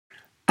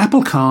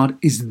Apple Card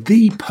is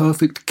the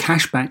perfect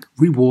cashback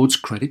rewards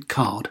credit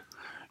card.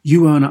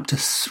 You earn up to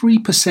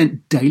 3%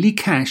 daily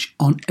cash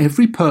on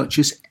every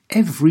purchase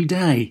every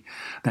day.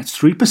 That's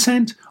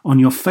 3% on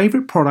your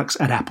favorite products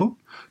at Apple,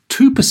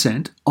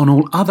 2% on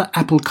all other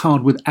Apple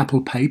Card with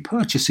Apple Pay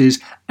purchases,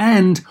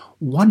 and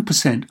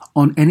 1%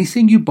 on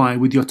anything you buy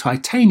with your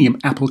titanium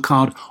Apple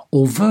Card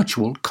or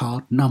virtual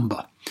card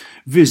number.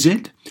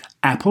 Visit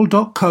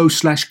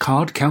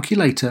apple.co/card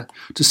calculator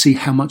to see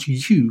how much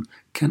you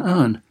can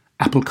earn.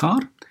 Apple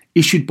Card,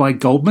 issued by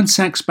Goldman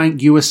Sachs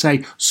Bank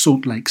USA,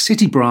 Salt Lake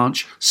City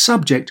branch,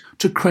 subject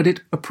to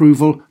credit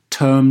approval.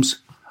 Terms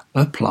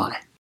apply.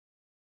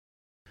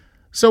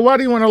 So why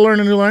do you want to learn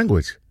a new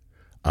language?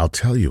 I'll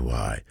tell you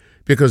why.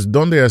 Because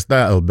 ¿Dónde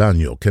está el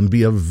baño? Can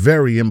be a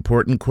very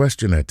important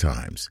question at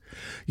times.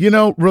 You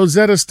know,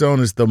 Rosetta Stone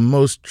is the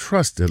most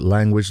trusted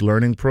language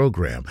learning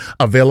program,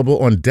 available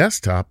on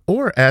desktop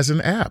or as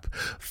an app.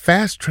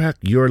 Fast-track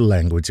your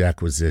language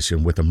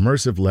acquisition with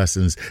immersive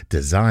lessons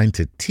designed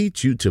to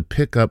teach you to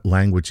pick up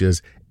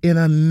languages in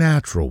a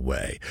natural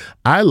way.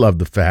 I love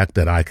the fact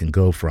that I can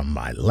go from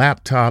my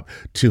laptop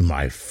to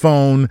my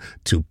phone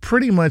to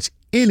pretty much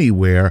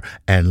anywhere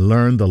and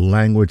learn the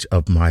language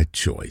of my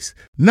choice.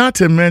 Not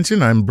to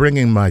mention, I'm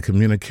bringing my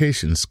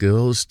communication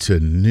skills to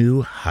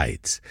new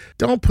heights.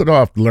 Don't put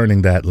off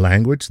learning that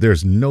language.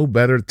 There's no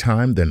better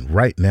time than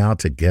right now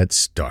to get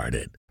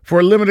started.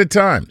 For a limited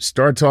time,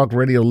 Star Talk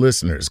Radio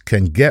listeners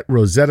can get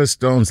Rosetta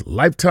Stone's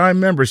lifetime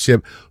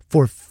membership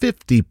for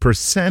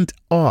 50%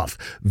 off.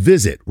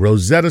 Visit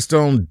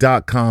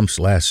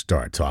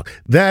rosettastone.com/StarTalk.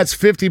 That's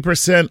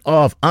 50%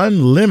 off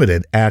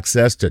unlimited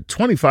access to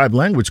 25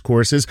 language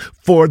courses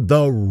for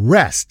the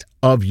rest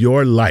of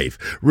your life.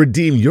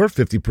 Redeem your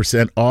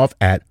 50% off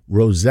at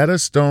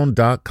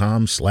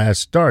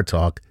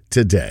rosettastone.com/StarTalk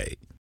today.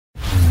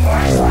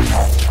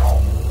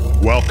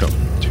 Welcome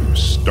to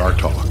Star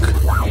Talk,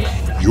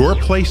 your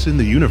place in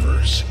the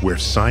universe where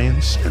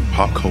science and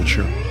pop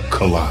culture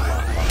collide.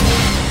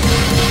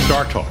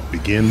 Star Talk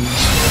begins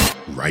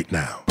right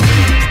now.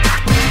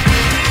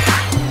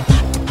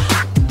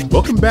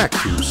 Welcome back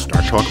to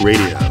Star Talk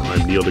Radio.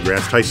 I'm Neil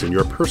deGrasse Tyson,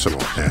 your personal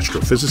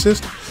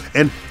astrophysicist,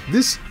 and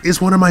this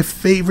is one of my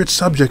favorite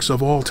subjects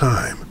of all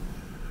time.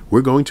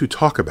 We're going to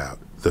talk about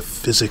the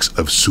physics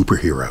of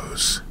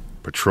superheroes.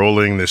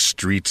 Patrolling the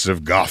streets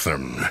of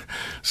Gotham,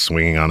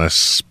 swinging on a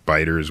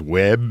spider's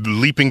web,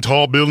 leaping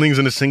tall buildings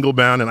in a single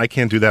bound, and I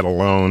can't do that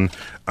alone.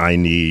 I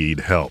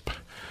need help.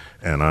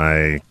 And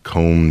I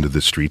combed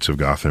the streets of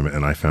Gotham,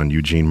 and I found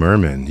Eugene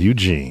Mirman.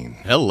 Eugene.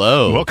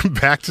 Hello. Welcome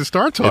back to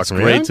Star Talk, it's man.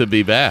 It's great to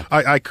be back.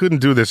 I couldn't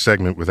do this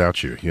segment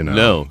without you, you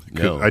know.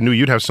 No. I knew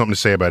you'd have something to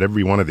say about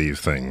every one of these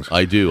things.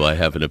 I do. I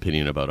have an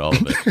opinion about all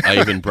of it. I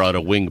even brought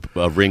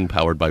a ring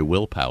powered by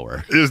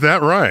willpower. Is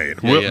that right?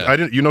 Yeah, Will, yeah. I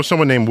didn't. You know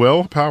someone named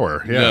Will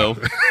Power? Yeah. No.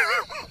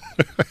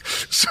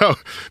 So,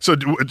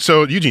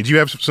 Eugene, do you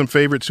have some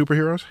favorite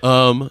superheroes?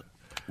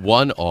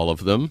 All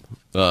of them.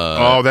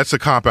 That's a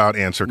cop-out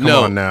answer. Come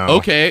on now.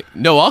 Okay.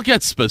 No, I'll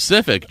get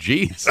specific.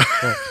 Jeez.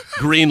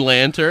 Green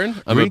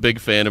Lantern. I'm a big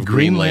fan of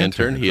Green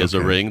Lantern. He has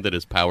a ring that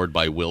is powered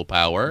by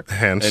willpower.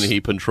 Hence. And he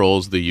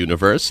controls the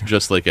universe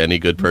just like any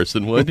good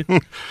person would.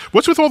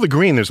 What's with all the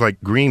green? There's like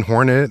Green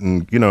Hornet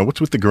and, what's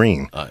with the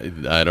green?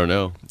 I don't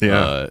know.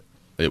 Yeah.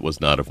 It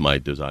was not of my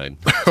design.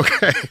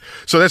 Okay,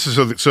 so that's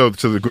so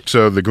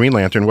the Green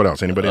Lantern. What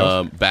else? Anybody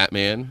else?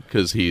 Batman,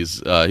 because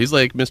he's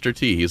like Mr.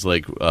 T. He's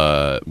like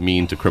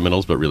mean to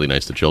criminals but really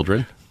nice to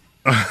children.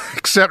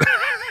 Except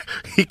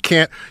he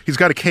can't. He's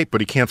got a cape,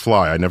 but he can't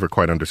fly. I never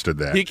quite understood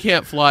that. He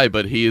can't fly,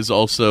 but he is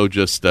also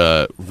just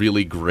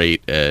really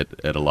great at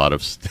a lot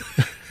of.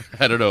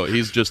 I don't know.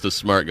 He's just a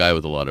smart guy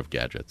with a lot of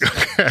gadgets.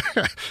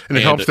 And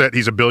it helps that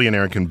he's a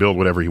billionaire and can build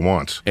whatever he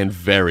wants. And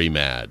very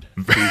mad.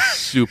 He's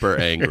super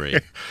angry.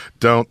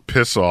 Don't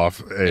piss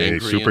off a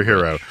Angry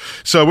superhero.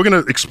 So we're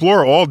going to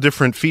explore all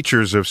different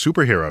features of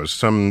superheroes.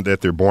 Some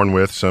that they're born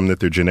with, some that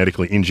they're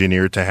genetically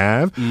engineered to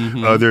have,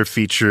 other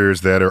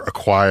features that are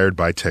acquired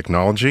by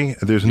technology.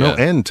 There's no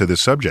end to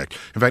this subject.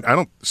 In fact, I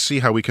don't see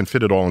how we can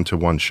fit it all into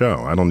one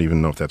show. I don't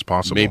even know if that's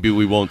possible. Maybe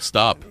we won't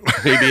stop.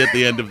 Maybe at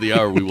the end of the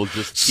hour we will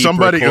just keep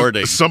recording.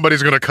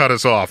 Somebody's going to cut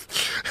us off.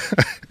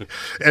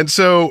 And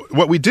so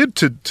what we did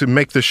to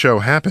make this show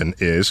happen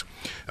is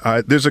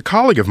there's a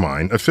colleague of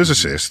mine, a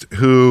physicist,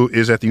 who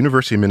is at the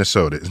University of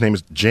Minnesota. His name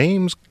is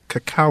James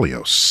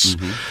Kakalios.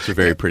 It's a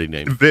very pretty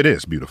name. It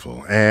is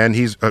beautiful. And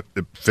he's a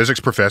physics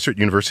professor at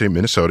University of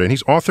Minnesota, and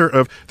he's author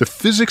of The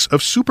Physics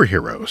of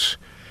Superheroes.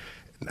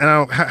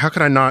 Now, how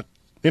could I not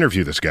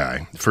interview this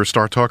guy for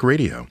Star Talk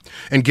Radio?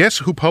 And guess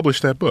who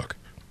published that book?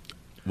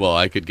 Well,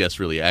 I could guess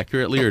really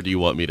accurately, or do you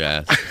want me to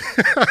ask?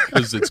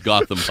 Because it's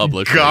Gotham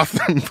Publishing.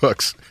 Gotham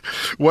Books.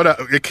 There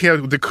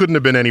couldn't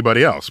have been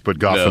anybody else but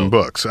Gotham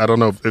Books. I don't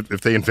know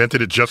if they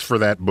invented it just for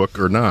that book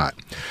or not.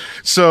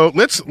 So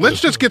let's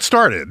just get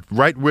started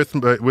right with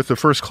the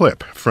first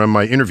clip from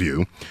my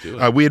interview.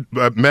 We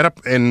had met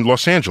up in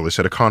Los Angeles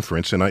at a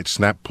conference, and I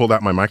pulled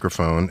out my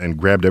microphone and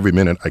grabbed every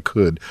minute I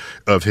could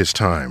of his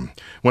time.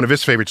 One of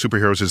his favorite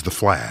superheroes is the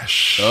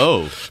Flash.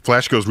 Oh.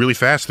 Flash goes really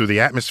fast through the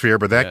atmosphere,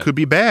 but that could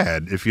be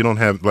bad if you don't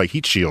have like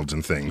heat shields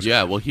and things.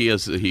 Yeah, well,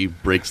 he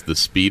breaks the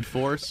Speed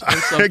Force or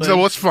something. So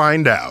let's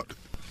find out.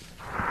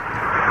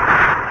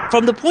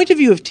 From the point of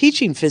view of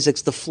teaching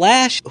physics, the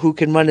Flash, who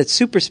can run at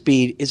super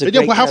speed, is a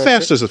great How character.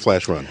 fast does the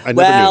Flash run? I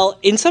never knew.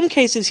 In some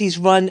cases, he's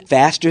run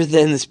faster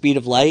than the speed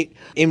of light.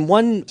 In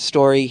one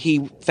story,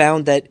 he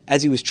found that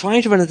as he was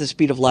trying to run at the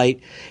speed of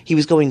light, he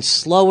was going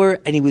slower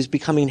and he was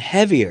becoming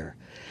heavier.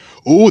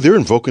 Oh, they're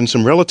invoking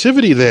some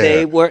relativity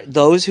there.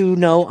 Those who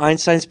know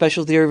Einstein's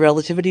special theory of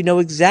relativity know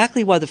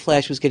exactly why the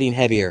Flash was getting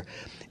heavier.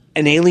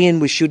 An alien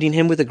was shooting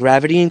him with a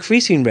gravity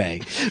increasing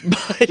ray.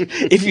 But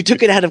if you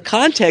took it out of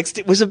context,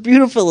 it was a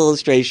beautiful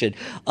illustration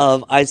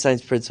of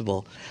Einstein's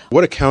principle.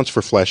 What accounts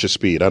for Flash's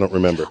speed? I don't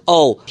remember.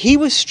 Oh, he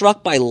was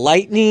struck by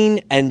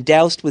lightning and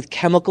doused with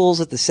chemicals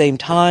at the same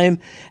time.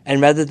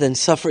 And rather than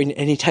suffering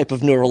any type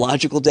of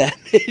neurological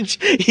damage,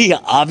 he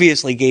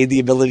obviously gained the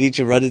ability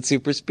to run at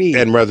super speed.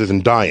 And rather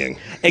than dying.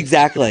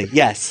 Exactly,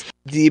 yes.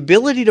 The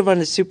ability to run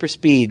at super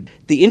speed,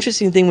 the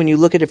interesting thing when you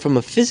look at it from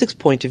a physics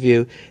point of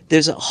view,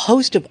 there's a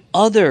host of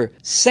other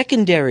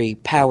secondary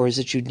powers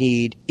that you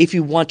need if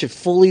you want to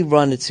fully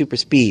run at super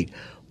speed.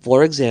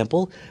 For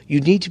example, you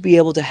need to be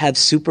able to have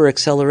super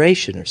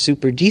acceleration or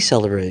super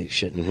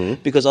deceleration,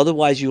 because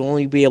otherwise you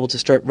only be able to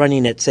start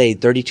running at, say,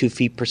 32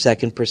 feet per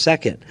second,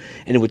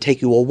 and it would take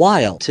you a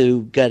while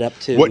to get up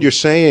to... What you're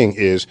saying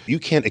is you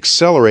can't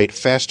accelerate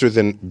faster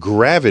than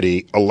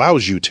gravity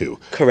allows you to.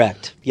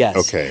 Correct, yes.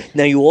 Okay.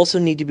 Now you also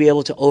need to be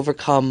able to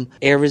overcome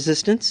air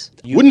resistance.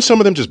 Wouldn't some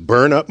of them just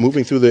burn up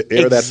moving through the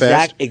air that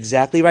fast?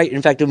 Exactly right.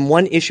 In fact, in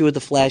one issue of The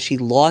Flash,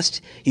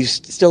 he's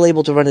still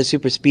able to run at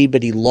super speed,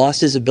 but he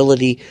lost his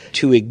ability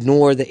to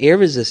ignore the air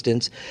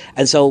resistance,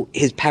 and so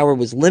his power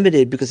was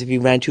limited because if he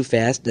ran too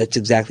fast, that's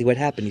exactly what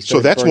happened.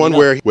 So that's one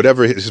where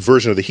whatever his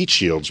version of the heat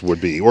shields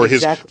would be, or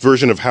his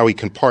version of how he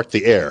can part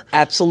the air.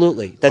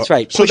 Absolutely. That's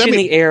right. So Pushing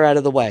the air out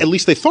of the way. At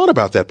least they thought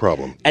about that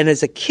problem. And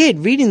as a kid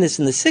reading this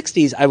in the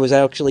 60s, I was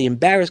actually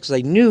embarrassed because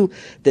I knew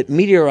that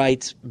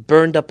meteorites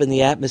burned up in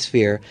the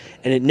atmosphere,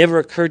 and it never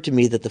occurred to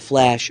me that the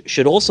Flash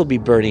should also be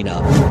burning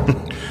up.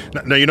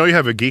 Now, you know you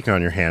have a geek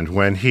on your hand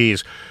when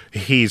he's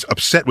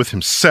upset with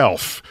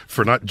himself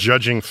for not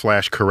judging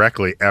Flash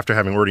correctly after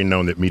having already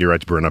known that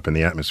meteorites burn up in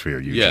the atmosphere,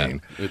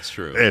 Eugene. Yeah, it's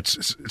true.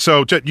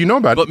 You know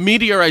about... But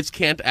meteorites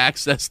can't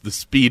access the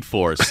Speed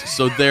Force,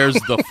 so there's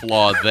the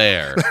flaw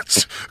there.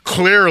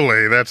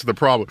 Clearly, that's the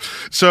problem.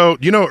 So,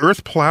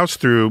 Earth plows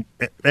through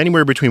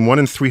anywhere between 1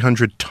 and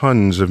 300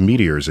 tons of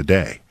meteors a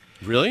day.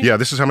 Really? Yeah,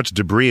 this is how much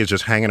debris is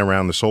just hanging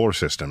around the solar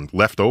system,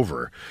 left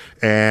over.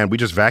 And we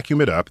just vacuum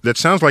it up. That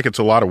sounds like it's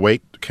a lot of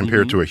weight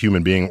compared to a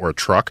human being or a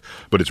truck,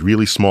 but it's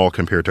really small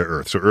compared to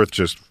Earth. So Earth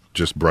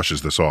just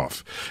brushes this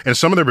off. And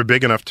some of them are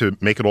big enough to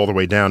make it all the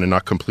way down and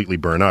not completely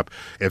burn up.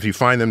 If you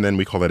find them, then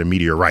we call that a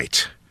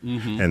meteorite.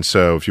 And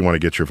so if you want to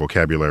get your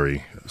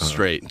vocabulary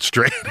straight.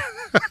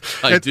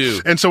 I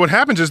do. And so what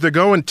happens is they're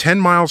going 10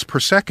 miles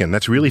per second.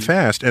 That's really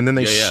fast. And then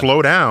they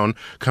slow down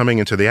coming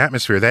into the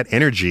atmosphere. That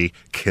energy,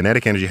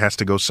 kinetic energy, has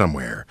to go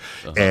somewhere.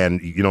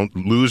 And you don't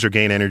lose or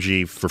gain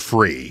energy for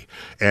free.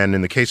 And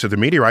in the case of the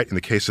meteorite, in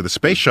the case of the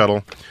space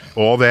shuttle,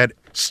 all that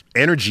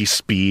energy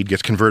speed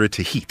gets converted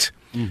to heat.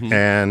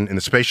 And in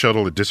the space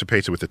shuttle, it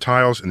dissipates it with the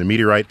tiles. In the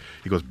meteorite,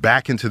 it goes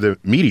back into the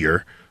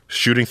meteor,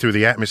 shooting through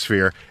the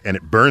atmosphere, and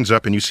it burns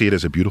up, and you see it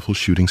as a beautiful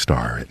shooting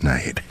star at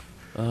night.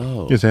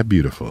 Oh. Is that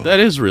beautiful? That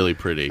is really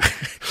pretty.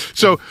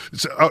 So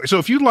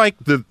if you like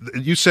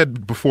you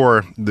said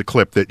before the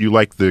clip that you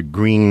like the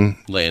Green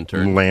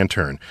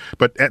Lantern.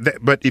 But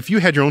if you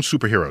had your own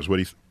superheroes,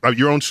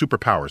 your own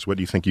superpowers, what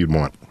do you think you'd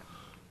want?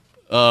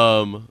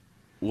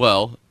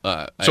 Well,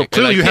 so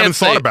clearly you haven't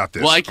thought about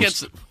this. Well, I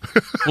can't.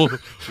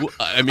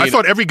 I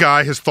thought every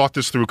guy has thought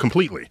this through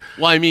completely.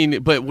 Well,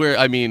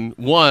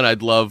 one,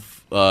 I'd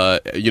love,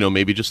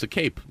 maybe just a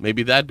cape.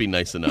 Maybe that'd be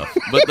nice enough.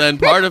 But then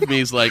part of me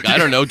is like, I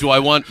don't know. Do I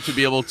want to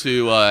be able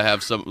to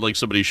have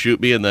somebody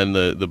shoot me and then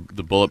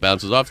the bullet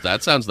bounces off?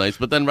 That sounds nice.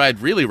 But then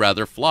I'd really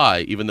rather fly,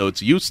 even though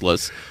it's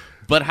useless.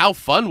 But how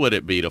fun would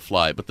it be to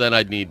fly? But then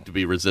I'd need to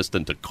be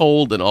resistant to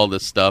cold and all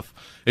this stuff.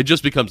 It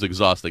just becomes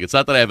exhausting. It's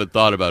not that I haven't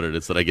thought about it.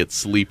 It's that I get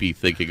sleepy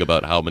thinking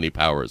about how many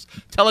powers.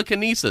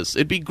 Telekinesis.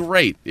 It'd be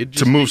great.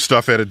 To move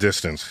stuff at a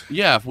distance.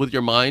 Yeah, with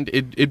your mind.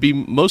 It'd be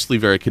mostly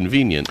very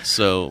convenient.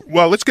 So,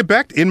 well, let's get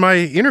back in my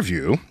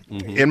interview.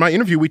 In my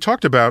interview, we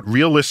talked about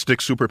realistic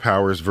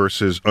superpowers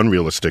versus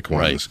unrealistic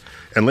ones.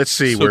 Right. And let's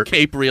see where...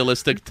 cape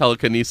realistic,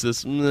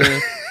 telekinesis...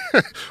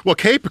 Well,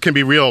 cape can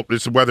be real.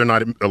 It's whether or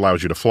not it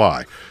allows you to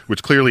fly,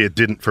 which clearly it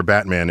didn't for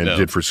Batman and it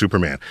did for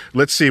Superman.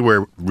 Let's see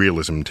where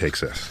realism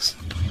takes us.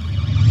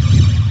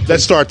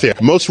 Let's start there.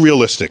 Most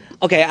realistic.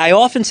 Okay, I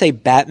often say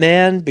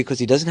Batman because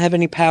he doesn't have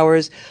any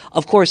powers.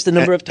 Of course, the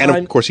number of times...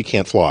 And of course he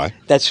can't fly.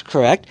 That's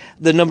correct.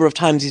 The number of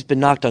times he's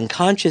been knocked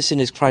unconscious in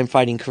his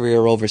crime-fighting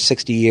career over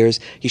 60 years,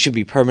 he should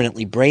be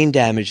permanently brain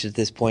damaged at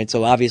this point,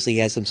 so obviously he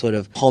has some sort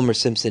of Homer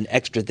Simpson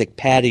extra thick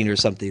padding or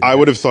something. I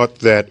would have thought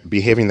that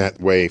behaving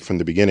that way from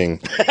the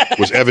beginning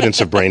was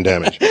evidence of brain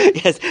damage.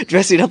 Yes,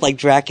 dressing up like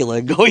Dracula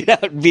and going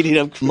out and beating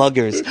up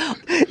muggers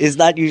is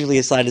not usually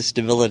a sign of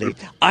stability.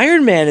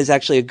 Iron Man is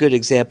actually a good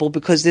example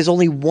because there's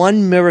only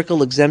one miracle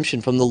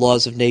exemption from the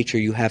laws of nature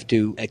you have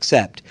to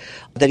accept,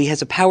 that he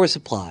has a power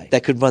supply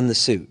that could run the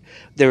suit.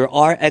 There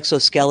are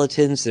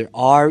exoskeletons, there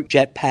are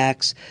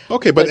jetpacks.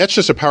 Okay, but that's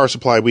just a power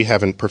supply we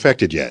haven't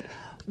perfected yet.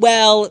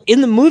 Well,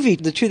 in the movie,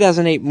 the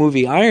 2008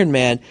 movie Iron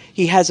Man,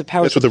 he has a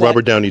power supply. That's with the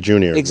Robert Downey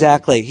Jr.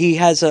 Exactly. He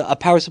has a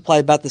power supply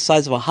about the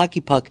size of a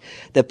hockey puck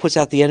that puts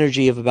out the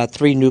energy of about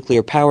 3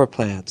 nuclear power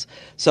plants.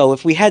 So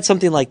if we had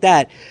something like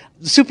that,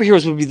 the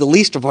superheroes would be the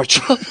least of our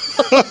trouble.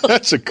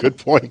 That's a good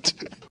point.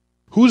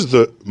 Who's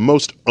the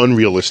most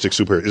unrealistic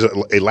superhero? Is it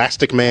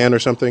Elastic Man or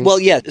something? Well,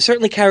 yeah,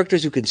 certainly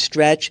characters who can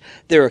stretch.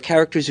 There are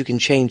characters who can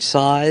change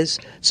size,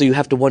 so you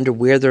have to wonder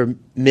where their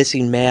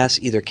missing mass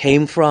either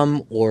came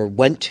from or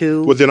went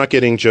to. Well, they're not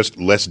getting just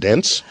less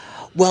dense?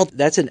 Well,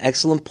 that's an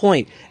excellent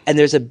point. And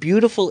there's a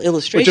beautiful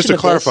illustration But just to of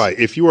clarify,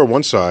 if you are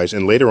one size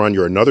and later on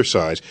you're another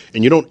size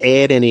and you don't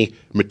add any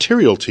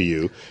material to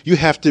you, you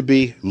have to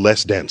be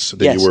less dense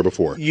than you were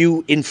before.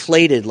 You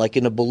inflated like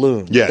in a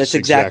balloon. Yes, that's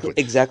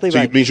exactly so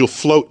right. it means you'll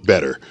float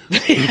better.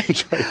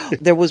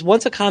 There was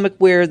once a comic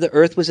where the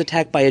Earth was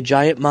attacked by a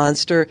giant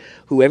monster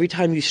who every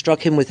time you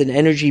struck him with an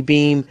energy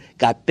beam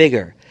got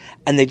bigger.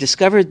 And they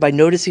discovered by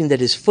noticing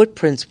that his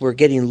footprints were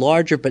getting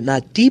larger but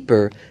not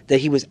deeper that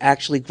he was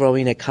actually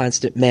growing at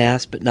constant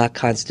mass but not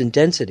constant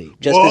density,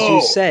 just as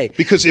you say.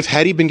 Because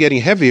had he been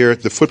getting heavier,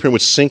 the footprint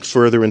would sink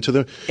further into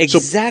the...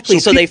 Exactly.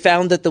 So they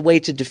found that the way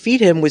to defeat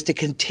him was to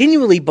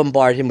continually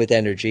bombard him with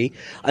energy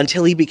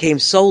until he became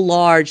so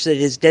large that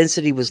his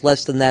density was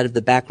less than that of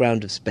the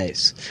background of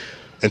space.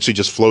 And so he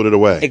just floated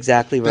away.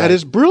 Exactly right. That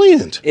is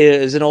brilliant.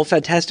 It was an old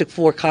Fantastic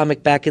Four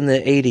comic back in the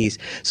 80s.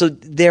 So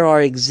there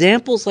are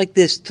examples like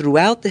this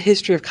throughout the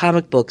history of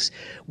comic books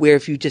where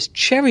if you just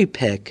cherry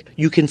pick,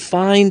 you can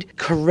find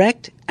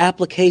correct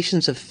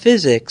applications of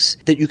physics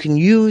that you can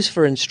use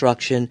for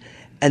instruction.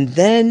 And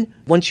then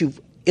once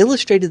you've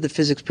illustrated the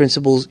physics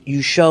principles,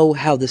 you show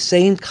how the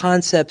same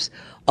concepts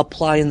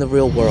apply in the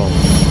real world.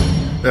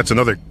 That's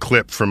another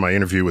clip from my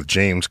interview with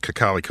James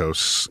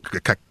Kakalios.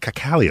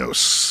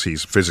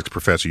 He's a physics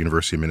professor at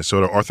University of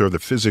Minnesota, author of The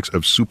Physics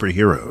of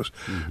Superheroes.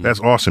 Mm-hmm. That's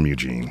awesome,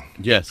 Eugene.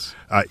 Yes.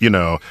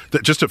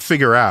 Just to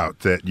figure out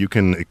that you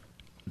can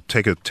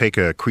take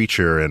a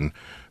creature and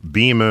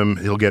beam him,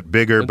 he'll get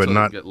bigger, but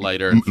not get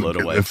lighter and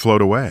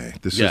float away.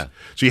 So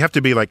you have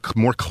to be like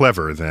more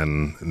clever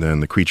than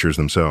the creatures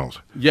themselves.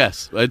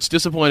 Yes, it's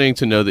disappointing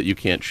to know that you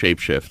can't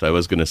shapeshift. I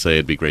was going to say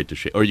it'd be great to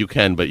shape, or you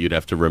can, but you'd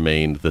have to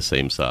remain the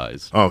same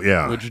size. Oh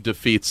yeah, which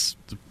defeats,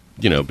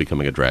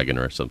 becoming a dragon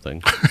or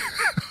something.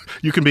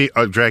 You can be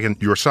a dragon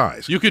your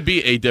size. You could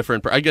be a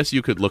different. I guess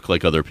you could look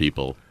like other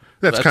people.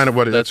 That's kind of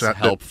what it is. That's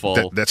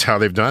helpful. That's how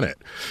they've done it.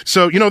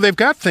 So, they've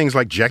got things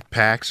like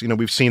jetpacks.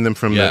 We've seen them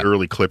from the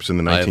early clips in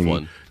the 19... I have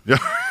one.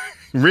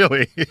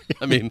 Really?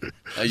 I mean...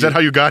 Is that how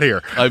you got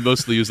here? I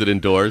mostly use it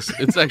indoors.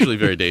 It's actually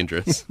very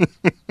dangerous.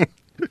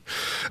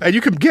 And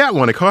you can get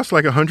one. It costs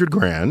like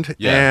 $100,000,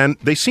 and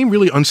they seem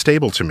really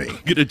unstable to me. I'm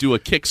gonna do a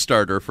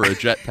Kickstarter for a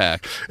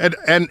jetpack.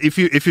 and if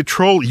you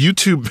troll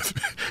YouTube,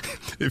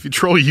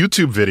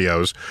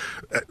 videos,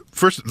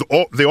 first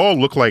they all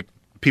look like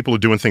people are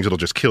doing things that'll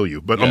just kill you.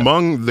 But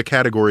among the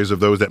categories of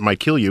those that might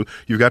kill you,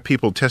 you've got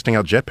people testing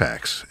out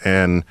jetpacks.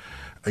 And,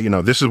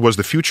 this was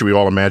the future we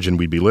all imagined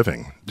we'd be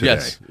living today.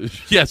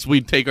 Yes,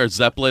 we'd take our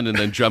Zeppelin and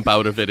then jump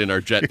out of it in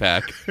our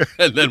jetpack,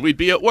 and then we'd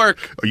be at work.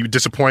 Are you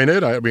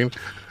disappointed?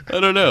 I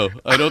don't know.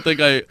 I don't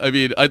think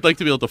I'd like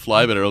to be able to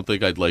fly, but I don't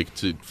think I'd like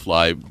to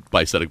fly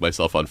by setting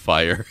myself on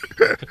fire.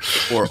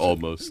 Or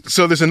almost.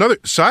 So there's another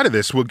side of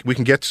this we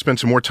can get to spend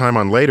some more time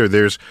on later.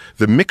 There's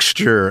the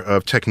mixture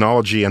of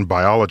technology and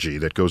biology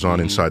that goes on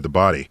inside the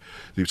body.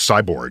 The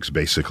cyborgs,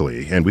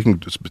 basically. And we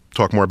can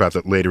talk more about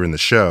that later in the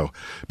show.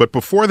 But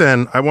before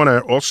then, I want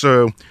to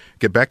also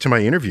get back to my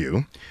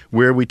interview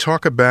where we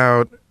talk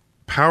about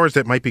powers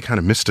that might be kind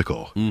of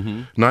mystical,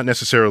 not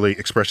necessarily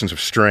expressions of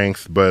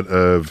strength, but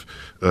of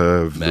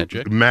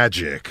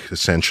magic,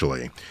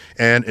 essentially.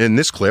 And in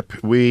this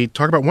clip, we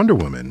talk about Wonder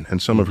Woman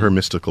and some of her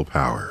mystical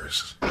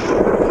powers.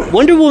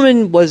 Wonder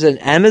Woman was an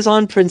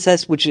Amazon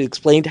princess, which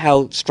explained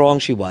how strong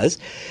she was.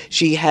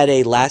 She had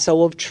a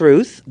lasso of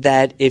truth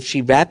that, if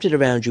she wrapped it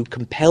around you,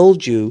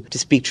 compelled you to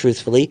speak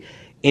truthfully.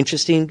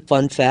 Interesting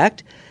fun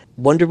fact,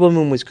 Wonder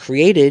Woman was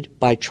created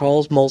by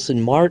Charles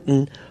Molson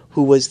Martin,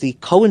 who was the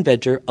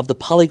co-inventor of the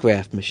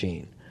polygraph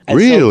machine. And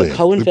really?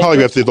 So the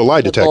polygraph is the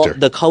lie detector.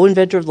 The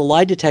co-inventor of the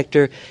lie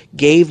detector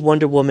gave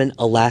Wonder Woman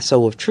a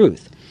lasso of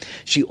truth.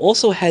 She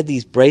also had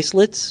these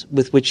bracelets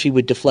with which she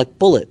would deflect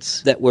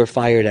bullets that were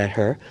fired at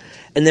her.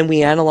 And then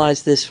we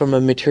analyze this from a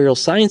material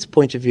science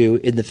point of view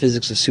in the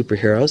physics of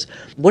superheroes.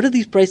 What are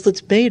these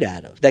bracelets made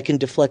out of that can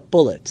deflect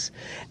bullets?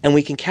 And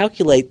we can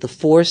calculate the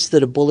force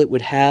that a bullet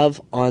would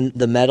have on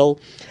the metal.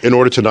 In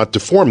order to not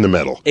deform the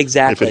metal.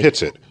 Exactly. If it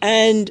hits it.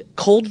 And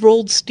cold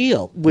rolled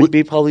steel would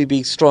probably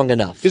be strong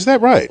enough. Is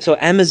that right? So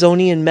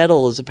Amazonian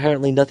metal is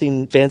apparently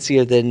nothing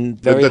fancier than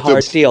very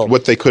hard steel.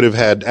 What they could have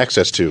had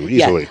access to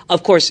easily. Yeah.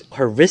 Of course,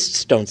 her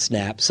wrists don't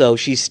snap, so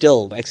she's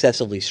still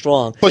excessively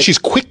strong. But she's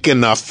quick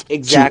enough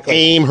to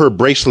aim her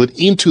bracelet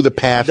into the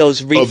path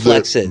those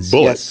reflexes. Of the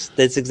bullet. Yes,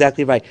 that's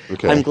exactly right.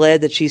 Okay. I'm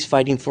glad that she's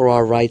fighting for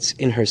our rights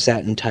in her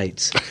satin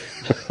tights.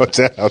 What's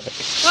that?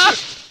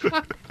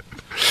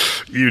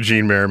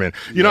 Eugene Merriman.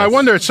 You know, I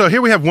wonder, so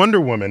here we have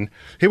Wonder Woman.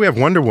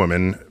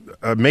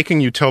 Making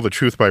you tell the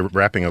truth by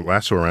wrapping a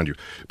lasso around you.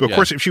 But of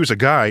course, if she was a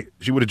guy,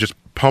 she would have just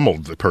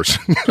pummeled the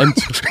person.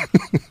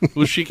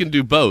 Well, she can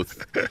do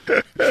both.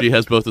 She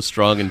has both a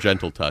strong and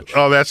gentle touch.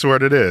 Oh, that's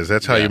what it is.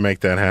 That's how you make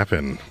that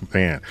happen,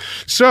 man.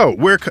 So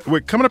we're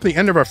coming up to the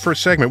end of our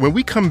first segment. When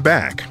we come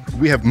back,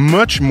 we have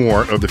much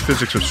more of the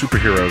physics of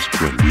superheroes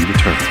when we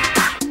return.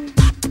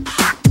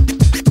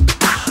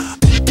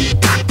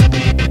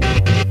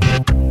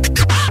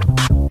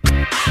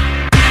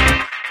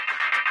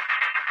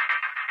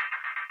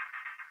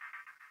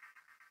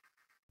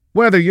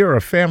 Whether you're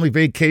a family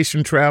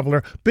vacation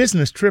traveler,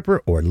 business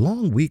tripper, or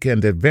long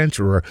weekend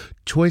adventurer,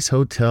 Choice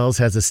Hotels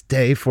has a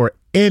stay for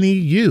any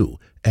you.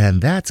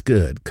 And that's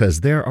good, because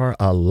there are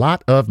a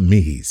lot of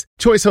me's.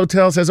 Choice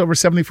Hotels has over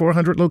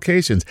 7,400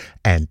 locations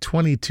and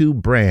 22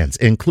 brands,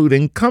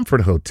 including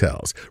Comfort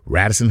Hotels,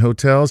 Radisson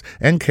Hotels,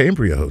 and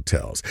Cambria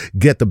Hotels.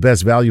 Get the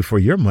best value for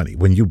your money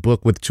when you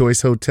book with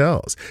Choice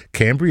Hotels.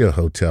 Cambria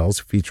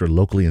Hotels feature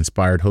locally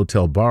inspired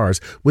hotel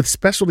bars with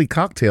specialty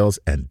cocktails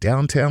and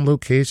downtown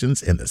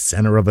locations in the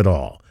center of it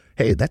all.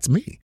 Hey, that's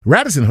me.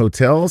 Radisson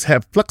Hotels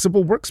have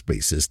flexible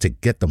workspaces to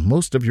get the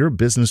most of your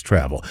business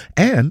travel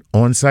and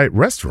on-site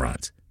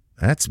restaurants.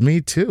 That's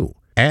me too.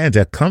 And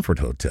at Comfort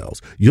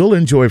Hotels, you'll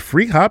enjoy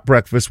free hot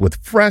breakfast with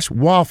fresh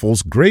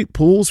waffles, great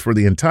pools for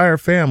the entire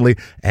family,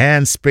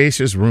 and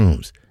spacious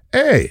rooms.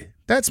 Hey,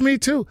 that's me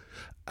too.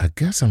 I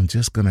guess I'm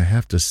just going to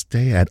have to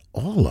stay at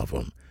all of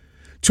them.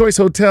 Choice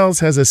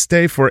Hotels has a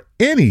stay for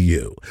any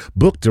you.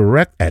 Book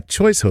direct at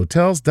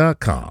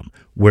choicehotels.com,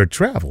 where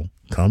travel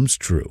comes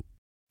true.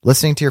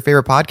 Listening to your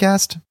favorite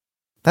podcast?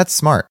 That's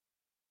smart.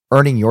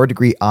 Earning your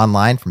degree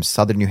online from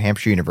Southern New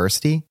Hampshire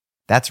University?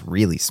 That's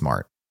really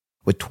smart.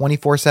 With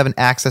 24/7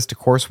 access to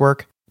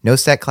coursework, no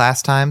set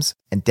class times,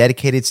 and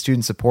dedicated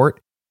student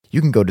support,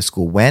 you can go to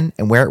school when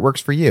and where it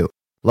works for you.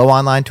 Low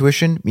online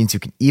tuition means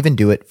you can even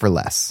do it for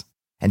less.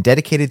 And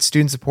dedicated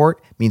student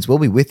support means we'll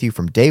be with you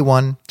from day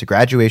one to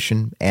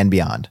graduation and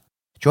beyond.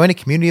 Join a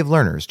community of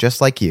learners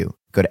just like you.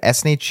 Go to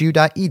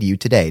snhu.edu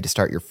today to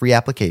start your free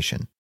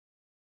application.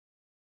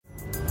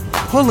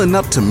 Pulling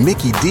up to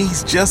Mickey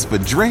D's just for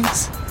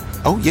drinks?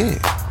 Oh yeah,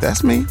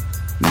 that's me.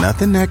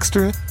 Nothing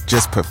extra,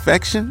 just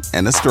perfection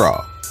and a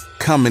straw.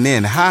 Coming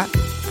in hot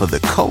for the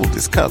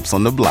coldest cups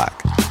on the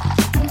block.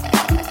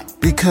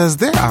 Because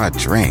there are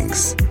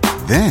drinks.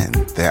 Then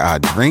there are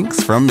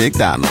drinks from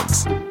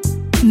McDonald's.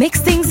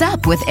 Mix things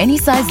up with any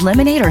size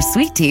lemonade or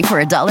sweet tea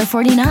for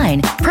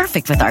 $1.49.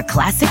 Perfect with our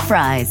classic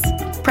fries.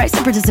 Price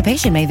and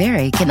participation may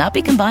vary. Cannot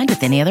be combined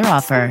with any other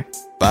offer.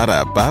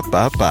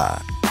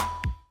 Ba-da-ba-ba-ba.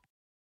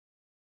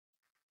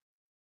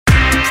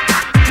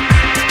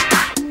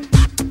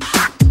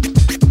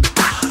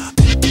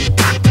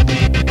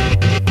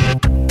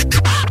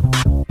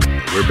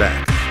 We're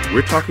back.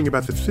 We're talking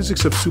about the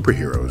physics of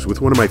superheroes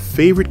with one of my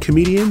favorite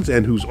comedians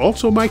and who's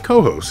also my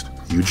co-host,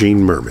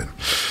 Eugene Merriman.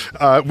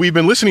 We've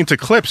been listening to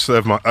clips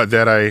of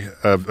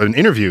an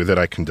interview that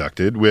I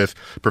conducted with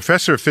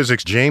Professor of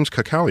Physics James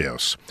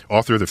Kakalios,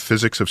 author of The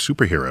Physics of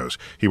Superheroes.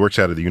 He works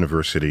out of the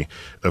University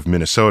of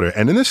Minnesota.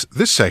 And in this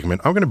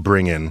segment, I'm going to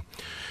bring in,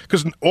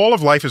 because all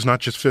of life is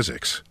not just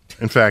physics.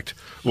 In fact,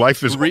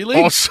 life is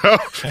also...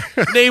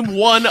 Name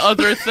one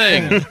other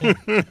thing.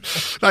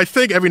 I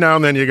think every now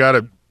and then you got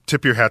to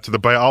tip your hat to the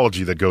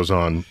biology that goes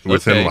on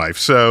within life.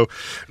 So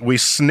we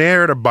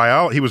snared a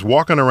biologist. He was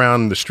walking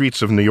around the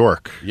streets of New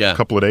York a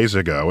couple of days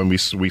ago, and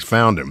we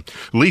found him.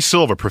 Lee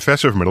Silva,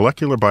 professor of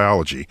molecular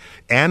biology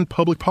and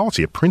public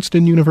policy at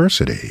Princeton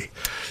University.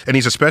 And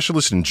he's a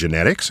specialist in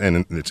genetics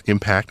and its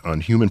impact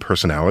on human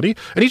personality.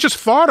 And he just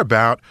thought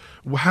about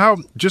how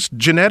just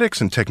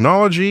genetics and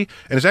technology,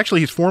 and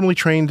he's formally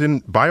trained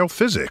in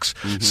biophysics.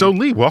 Mm-hmm. So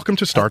Lee, welcome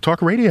to Star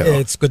Talk Radio.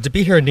 It's good to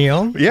be here,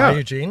 Neil. Yeah. Hi,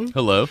 Eugene.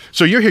 Hello.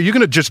 So you're here. You're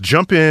going to just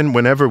jump in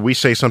whenever we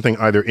say something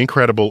either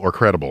incredible or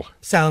credible.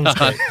 Sounds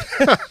good.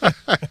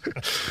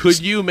 Could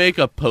you make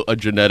a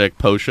genetic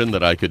potion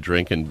that I could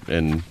drink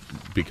and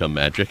become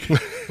magic?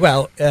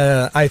 Well,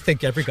 I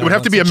think every guy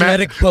wants a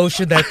genetic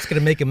potion that's going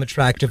to make him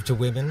attractive to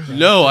women. Right?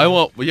 No, I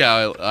won't.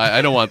 Yeah,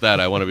 I don't want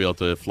that. I want to be able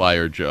to fly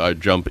or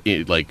jump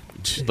in, like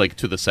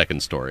to the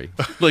second story.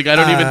 Like I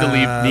don't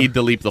even need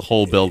to leap the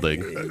whole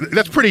building.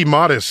 That's pretty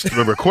modest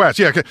request.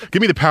 Yeah,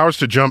 give me the powers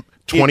to jump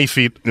 20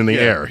 feet in the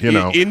air,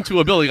 into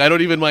a building. I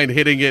don't even mind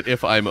hitting it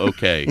if I'm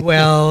okay.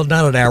 Well,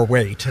 not at our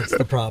weight. That's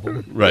the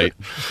problem. Right.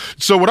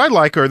 So what I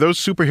like are those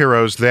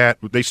superheroes that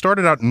they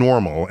started out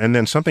normal and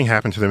then something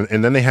happened to them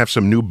and then they have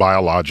some new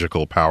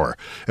biological power.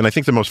 And I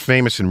think the most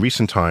famous in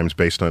recent times,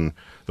 based on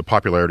the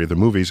popularity of the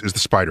movies, is the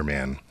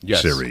Spider-Man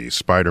series,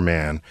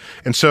 Spider-Man.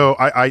 And so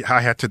I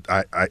had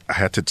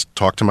to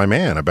talk to my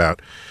man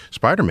about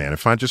Spider-Man and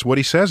find just what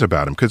he says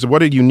about him, because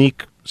what a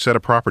unique set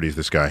of properties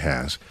this guy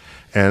has.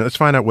 And let's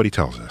find out what he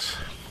tells us.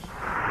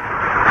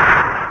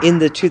 In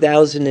the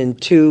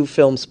 2002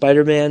 film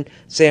Spider-Man,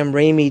 Sam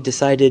Raimi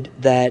decided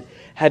that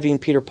having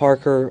Peter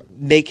Parker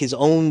make his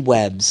own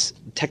webs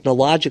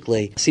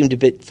technologically seemed a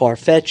bit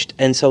far-fetched,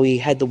 and so he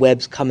had the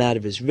webs come out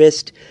of his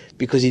wrist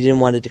because he didn't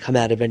want it to come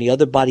out of any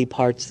other body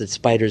parts that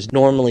spiders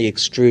normally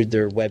extrude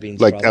their webbing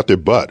like from. Out their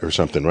butt or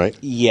something, right?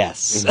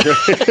 Yes.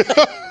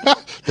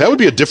 That would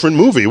be a different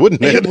movie,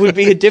 wouldn't it? It would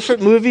be a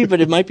different movie,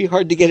 but it might be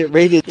hard to get it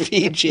rated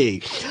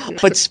PG.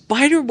 But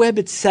spider web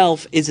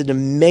itself is an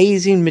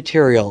amazing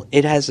material.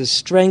 It has a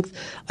strength,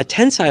 a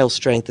tensile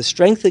strength, a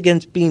strength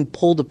against being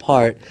pulled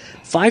apart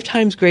 5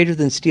 times greater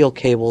than steel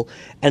cable,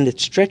 and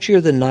it's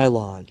stretchier than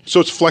nylon. So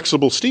it's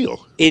flexible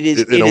steel. It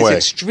is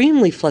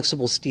extremely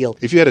flexible steel.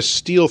 If you had a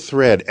steel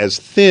thread as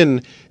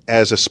thin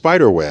as a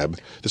spider web,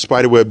 the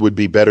spider web would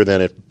be better than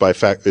it by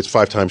fact. It's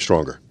 5 times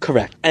stronger.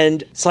 Correct.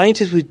 And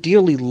scientists would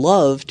dearly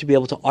love to be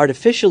able to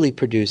artificially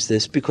produce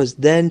this, because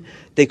then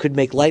they could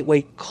make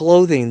lightweight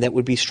clothing that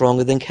would be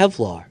stronger than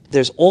Kevlar.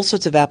 There's all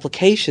sorts of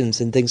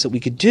applications and things that we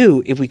could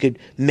do if we could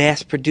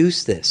mass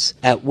produce this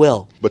at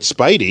will. But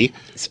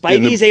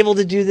Spidey's able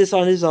to do this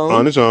on his own.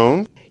 On his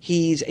own.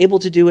 He's able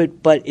to do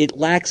it, but it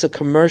lacks a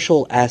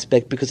commercial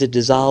aspect because it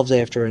dissolves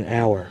after an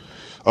hour.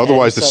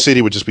 Otherwise, the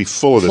city would just be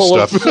full of this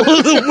stuff. Full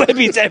of the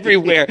webbies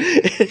everywhere.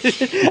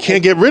 You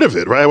can't get rid of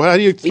it, right? How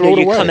do you throw it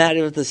away? You come out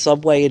of the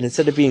subway, and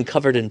instead of being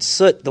covered in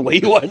soot the way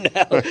you are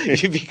now,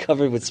 you'd be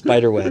covered with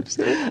spider webs.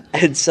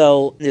 And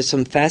so there's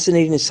some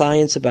fascinating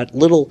science about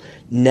little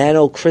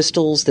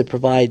nanocrystals that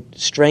provide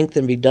strength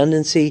and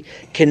redundancy,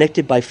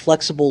 connected by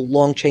flexible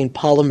long-chain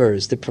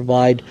polymers that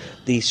provide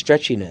the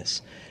stretchiness.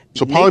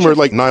 So polymer,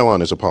 like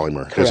nylon is a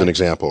polymer, Correct. As an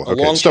example.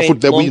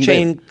 Okay.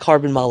 Long-chain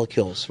carbon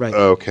molecules, right.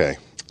 Okay.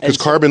 Because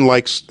carbon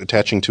likes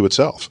attaching to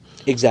itself.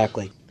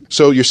 Exactly.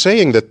 So you're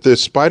saying that the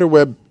spider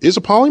web is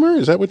a polymer?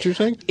 Is that what you're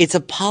saying? It's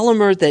a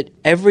polymer that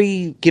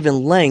every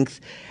given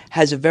length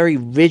has a very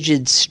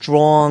rigid,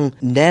 strong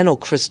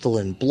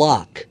nanocrystalline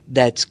block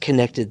that's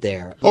connected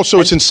there. Oh,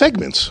 so it's in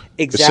segments,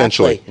 exactly.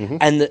 Essentially. Mm-hmm.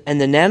 And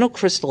the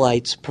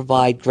nanocrystallites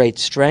provide great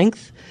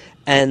strength,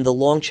 and the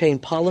long-chain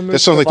polymers that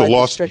sounds like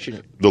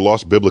the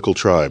lost biblical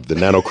tribe, the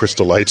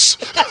nanocrystallites.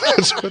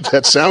 That's what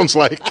that sounds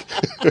like.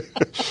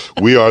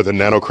 We are the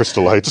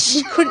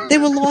nanocrystallites. They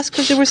were lost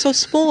because they were so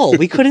small.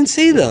 We couldn't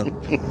see them.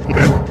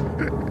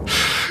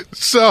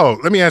 So,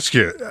 let me ask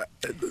you,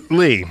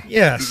 Lee.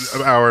 Yes.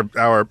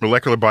 Our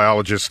molecular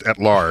biologist at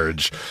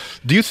large.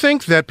 Do you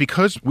think that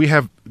because we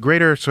have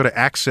greater sort of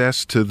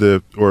access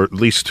to or at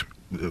least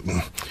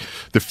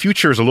the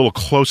future is a little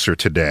closer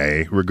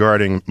today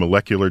regarding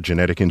molecular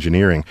genetic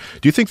engineering,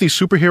 do you think these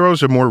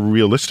superheroes are more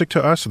realistic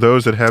to us,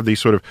 those that have these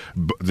sort of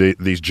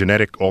these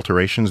genetic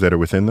alterations that are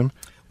within them?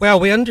 Well,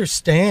 we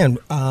understand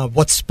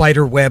what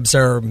spider webs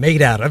are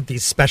made out of,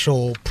 these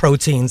special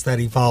proteins that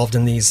evolved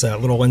in these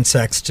little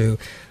insects to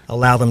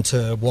allow them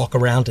to walk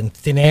around in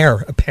thin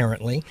air,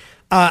 apparently.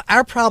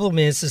 Our problem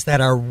is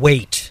that our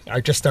weight,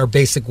 our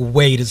basic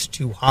weight is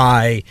too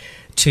high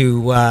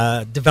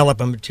to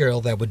develop a material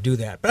that would do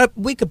that. But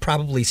we could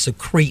probably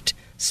secrete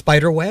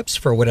spider webs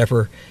for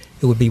whatever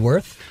it would be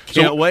worth.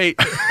 Can't wait.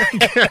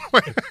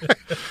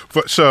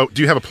 So,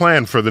 do you have a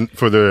plan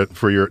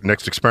for your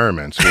next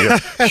experiments?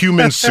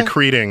 Humans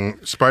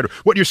secreting spider.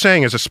 What you're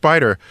saying is a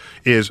spider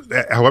is,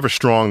 however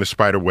strong the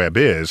spider web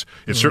is,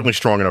 it's certainly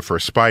strong enough for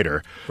a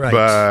spider, right.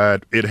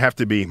 But it'd have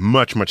to be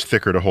much, much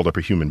thicker to hold up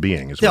a human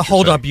being. To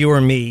hold up you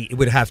or me, it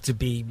would have to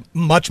be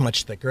much,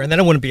 much thicker, and then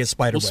it wouldn't be a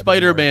spider web.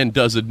 Spider-Man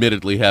does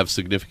admittedly have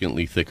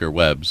significantly thicker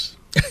webs.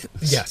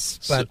 Yes,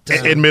 but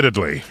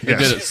admittedly,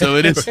 yes. So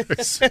it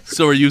is.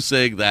 So are you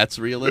saying that's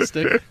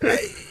realistic?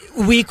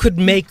 We could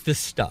make this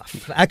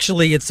stuff.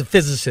 Actually, it's a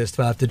physicist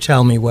who have to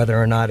tell me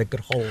whether or not it could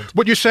hold.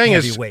 What you're saying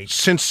is, weight.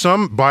 Since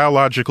some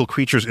biological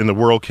creatures in the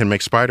world can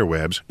make spider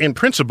webs, in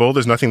principle,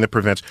 there's nothing that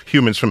prevents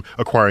humans from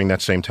acquiring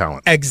that same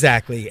talent.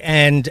 Exactly,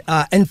 and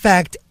in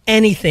fact,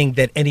 anything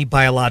that any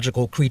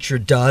biological creature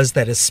does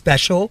that is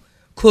special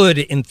could,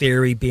 in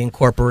theory, be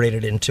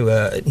incorporated into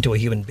a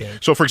human being.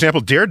 So, for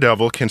example,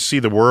 Daredevil can see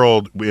the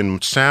world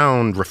in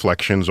sound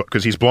reflections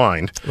because he's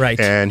blind. Right.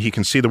 And he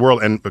can see the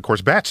world, and, of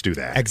course, bats do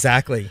that.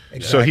 Exactly.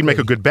 So he'd make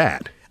a good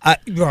bat.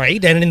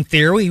 Right, and in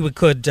theory, we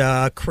could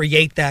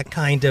create that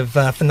kind of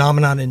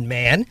phenomenon in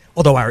man,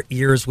 although our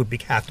ears would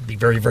have to be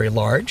very, very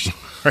large.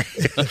 Right.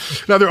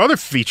 Now, there are other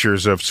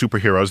features of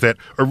superheroes that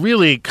are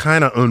really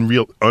kind of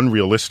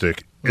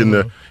unrealistic in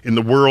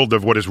the world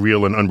of what is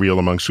real and unreal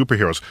among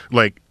superheroes,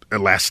 like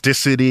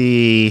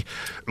elasticity,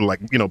 like,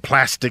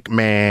 Plastic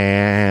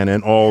Man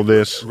and all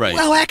this. Right.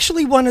 Well, I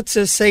actually wanted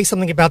to say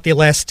something about the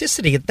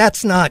elasticity.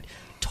 That's not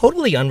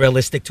totally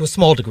unrealistic to a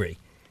small degree.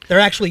 There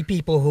are actually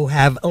people who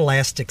have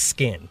elastic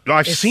skin.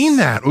 I've seen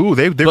that. Ooh,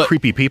 they're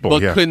creepy people.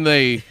 But yeah. couldn't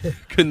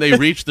they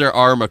reach their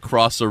arm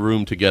across a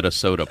room to get a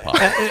soda pop?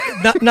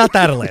 Not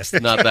that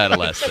elastic. Not that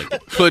elastic.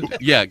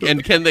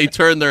 And can they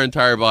turn their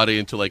entire body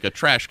into like a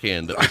trash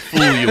can that would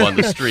fool you on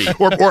the street?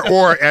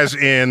 or as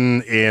in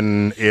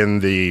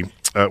the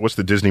what's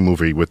the Disney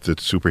movie with the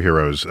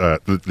superheroes?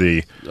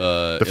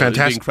 The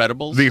Fantastic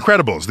Incredibles? The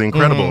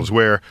Incredibles,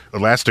 where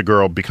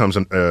Elastigirl becomes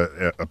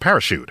a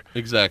parachute.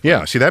 Exactly.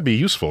 Yeah, see, that'd be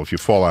useful if you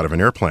fall out of an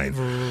airplane.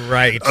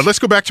 Right. Let's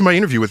go back to my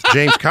interview with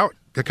James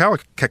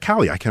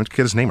Kakali. I can't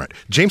get his name right.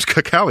 James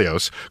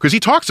Kakalios, because he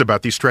talks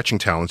about these stretching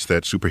talents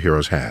that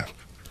superheroes have.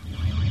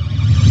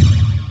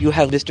 You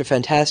have Mr.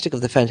 Fantastic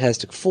of the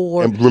Fantastic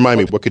Four. And remind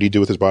me, what could he do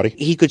with his body?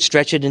 He could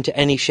stretch it into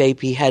any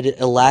shape. He had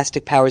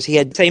elastic powers. He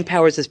had the same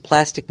powers as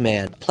Plastic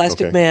Man.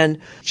 Plastic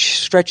Man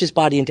stretched his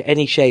body into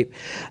any shape.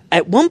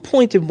 At one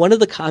point in one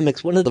of the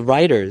comics, one of the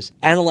writers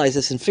analyzed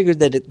this and figured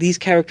that these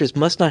characters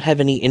must not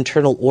have any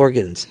internal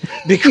organs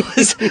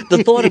because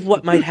the thought of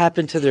what might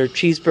happen to their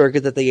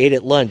cheeseburger that they ate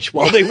at lunch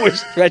while they were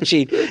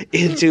stretching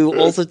into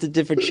all sorts of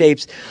different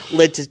shapes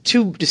led to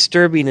too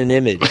disturbing an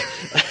image.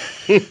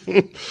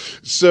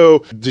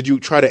 So, did you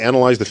try to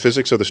analyze the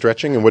physics of the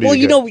stretching, and what did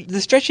you get?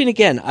 The stretching,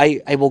 again,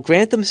 I will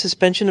grant them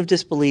suspension of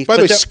disbelief. By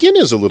the way, skin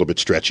is a little bit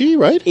stretchy,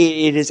 right?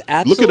 It is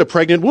absolutely. Look at a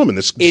pregnant woman.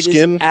 The skin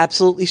is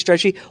absolutely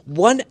stretchy.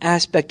 One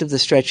aspect of the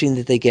stretching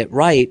that they get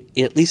right,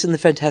 at least in the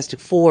Fantastic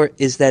Four,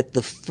 is that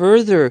the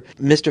further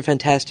Mr.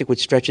 Fantastic would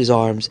stretch his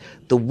arms,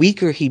 the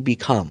weaker he'd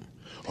become.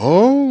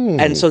 Oh.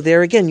 And so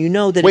there again,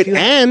 that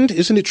and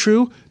isn't it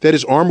true that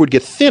his arm would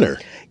get thinner?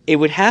 It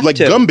would have like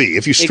to. Like Gumby.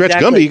 If you stretch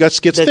exactly. Gumby, gets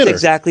thinner. That's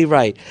exactly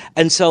right.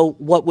 And so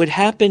what would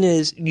happen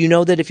is,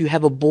 that if you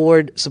have a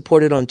board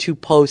supported on two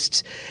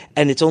posts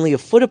and it's only a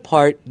foot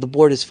apart, the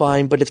board is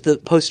fine. But if the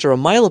posts are a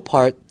mile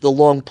apart, the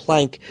long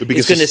plank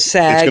is going to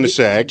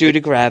sag due to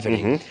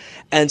gravity. Mm-hmm.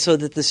 And so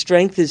that the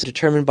strength is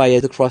determined by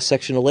the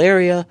cross-sectional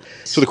area.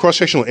 So the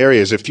cross-sectional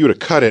area is if you were to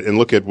cut it and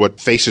look at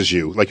what faces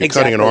you, like you're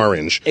cutting an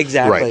orange.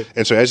 Exactly. Right.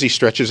 And so as he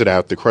stretches it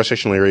out, the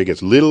cross-sectional area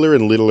gets littler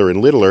and littler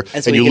and littler,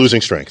 and you're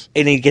losing strength.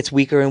 And it gets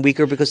weaker and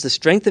weaker because the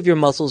strength of your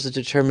muscles is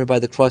determined by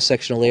the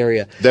cross-sectional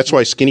area. That's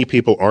why skinny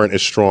people aren't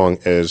as strong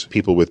as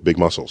people with big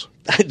muscles.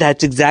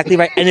 That's exactly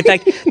right. And in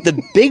fact,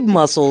 the big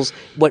muscles,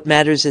 what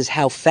matters is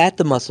how fat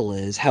the muscle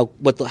is, how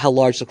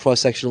large the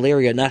cross-sectional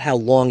area, not how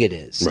long it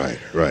is. Right.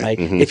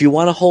 Mm-hmm. If you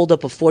want to hold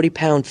up a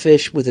 40-pound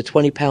fish with a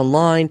 20-pound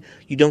line,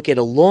 you don't get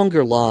a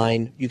longer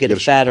line, you get a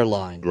fatter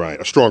line.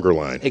 Right, a stronger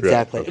line.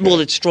 Exactly. Yeah, okay.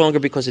 Well, it's stronger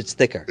because it's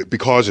thicker.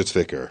 Because it's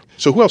thicker.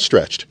 So who else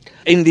stretched?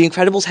 In The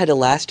Incredibles had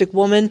Elastic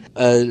Woman.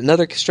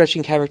 Another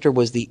stretching character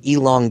was the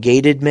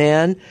Elongated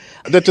Man.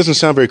 That doesn't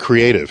sound very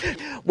creative.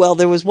 Well,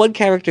 there was one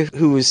character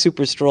who was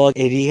super strong,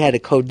 and he had a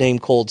code name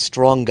called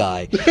Strong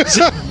Guy.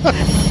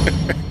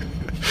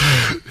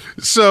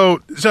 So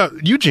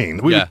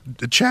Eugene, we were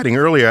chatting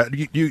earlier.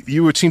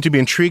 You would seem to be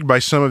intrigued by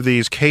some of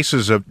these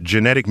cases of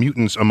genetic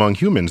mutants among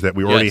humans that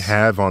we already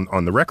have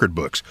on the record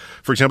books.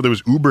 For example, there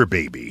was Uber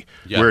Baby,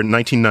 where in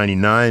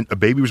 1999 a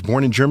baby was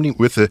born in Germany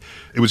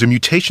it was a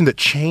mutation that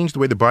changed the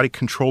way the body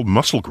controlled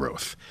muscle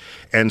growth.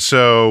 And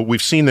so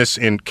we've seen this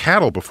in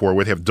cattle before,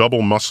 where they have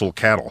double muscle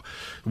cattle.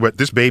 But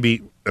this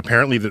baby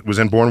apparently that was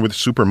then born with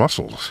super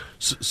muscles.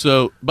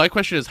 So my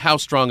question is, how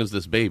strong is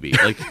this baby?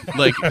 Could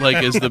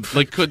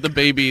the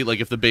baby,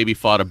 if the baby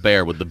fought a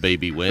bear, would the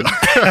baby win?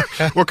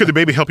 Or could the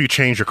baby help you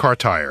change your car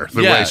tire?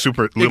 The way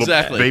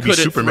baby could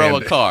Superman it throw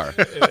a car?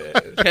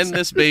 Can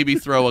this baby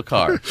throw a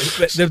car?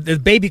 The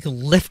baby could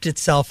lift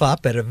itself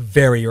up at a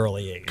very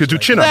early age. Could do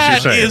chin-ups, you're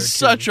saying. That is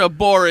such a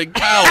boring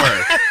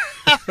power.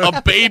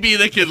 A baby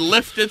that can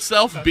lift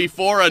itself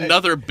before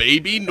another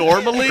baby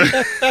normally?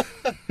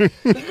 Could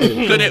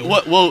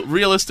it?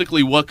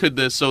 Realistically, what could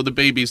this? So the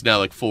baby's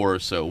now 4 or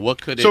so.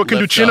 What could it? So it can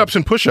do chin-ups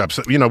and push-ups.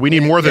 We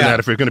need more than that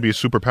if we're going to be a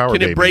superpower. Can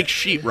baby. It break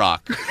sheetrock?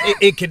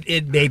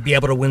 It may be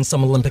able to win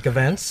some Olympic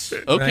events.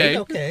 Okay. Right?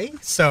 Okay.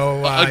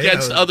 So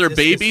against other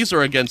babies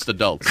or against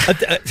adults?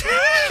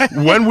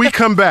 When we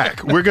come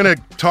back, we're going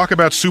to talk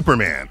about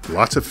Superman.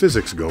 Lots of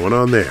physics going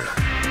on there.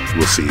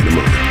 We'll see you in a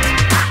moment.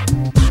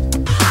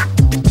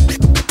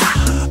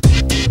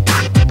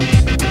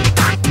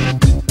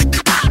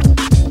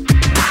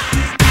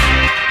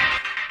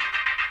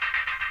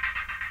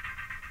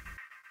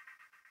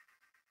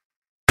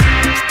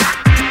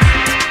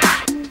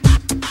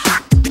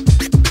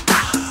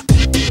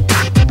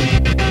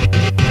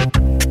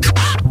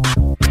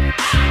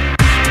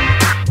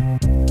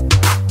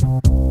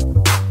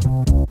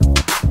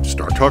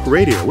 Talk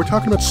Radio. We're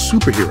talking about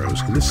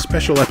superheroes in this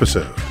special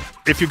episode.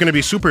 If you're going to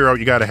be a superhero,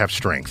 you got to have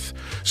strength.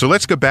 So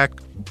let's go back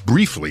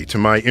briefly to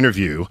my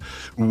interview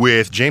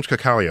with James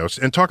Kakalios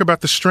and talk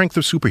about the strength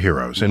of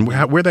superheroes and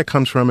where that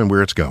comes from and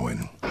where it's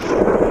going.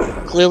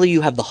 Clearly,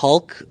 you have the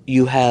Hulk,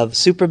 you have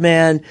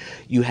Superman,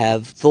 you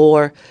have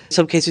Thor. In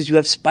some cases, you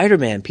have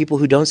Spider-Man, people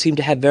who don't seem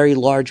to have very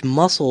large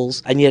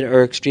muscles and yet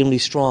are extremely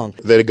strong.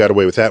 They got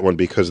away with that one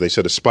because they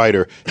said a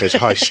spider has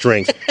high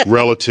strength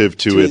relative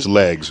to its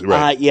legs.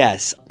 Right.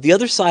 Yes. The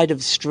other side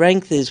of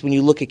strength is when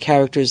you look at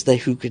characters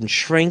who can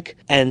shrink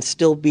and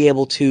still be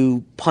able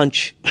to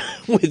punch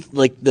with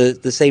like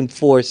the same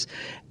force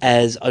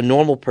as a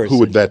normal person. Who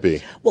would that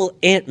be? Well,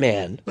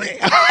 Ant-Man.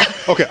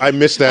 Okay, I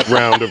missed that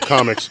round of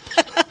comics.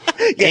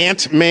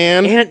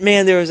 Ant-Man?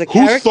 Ant-Man, there was a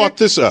character. Who thought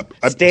this up?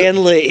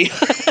 Stan Lee.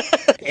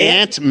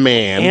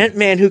 Ant-Man.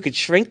 Ant-Man who could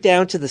shrink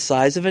down to the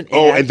size of an ant.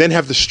 Oh, and then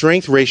have the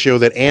strength ratio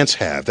that ants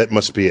have. That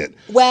must be it.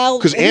 Well,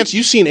 because ants,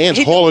 you've seen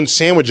ants hauling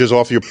sandwiches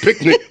off your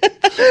picnic.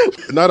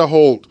 Not a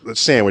whole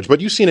sandwich,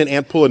 but you've seen an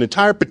ant pull an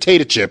entire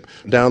potato chip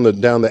down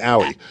the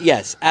alley.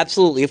 Yes,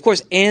 absolutely. Of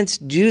course, ants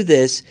do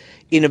this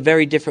in a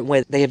very different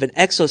way. They have an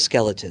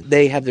exoskeleton.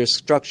 They have their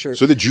structure.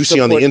 So they're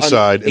juicy on the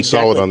inside and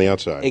solid on the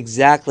outside.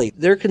 Exactly.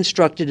 They're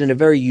constructed in a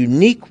very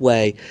unique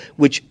way,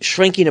 which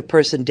shrinking a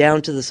person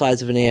down to the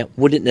size of an ant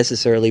wouldn't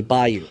necessarily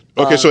buy you.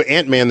 Okay, so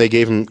Ant-Man, they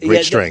gave him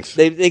great strength.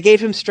 They gave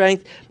him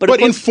strength.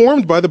 But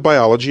informed by the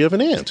biology of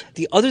an ant.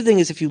 The other thing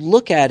is, if you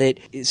look at it,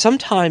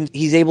 sometimes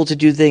he's able to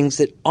do things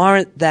that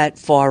aren't that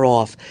far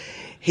off.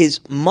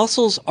 His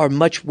muscles are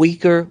much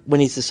weaker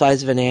when he's the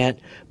size of an ant,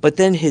 but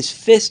then his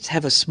fists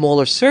have a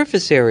smaller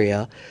surface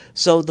area,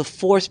 so the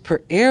force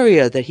per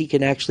area that he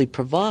can actually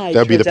provide...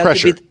 That would be the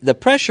pressure. The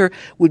pressure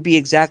would be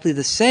exactly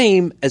the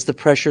same as the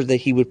pressure that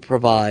he would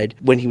provide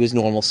when he was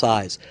normal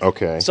size.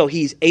 Okay. So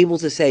he's able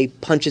to, say,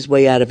 punch his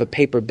way out of a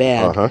paper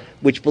bag,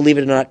 which, believe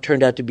it or not,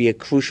 turned out to be a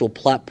crucial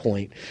plot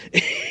point.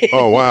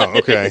 Oh, wow,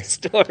 okay.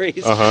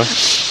 Stories.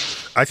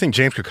 I think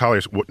James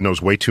Kakalios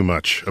knows way too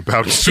much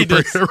about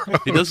superheroes.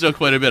 He does know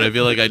quite a bit. I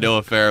feel like I know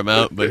a fair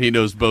amount, but he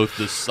knows both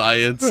the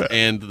science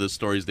and the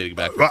stories dating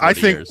back for 40 I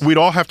think years. we'd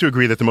all have to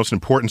agree that the most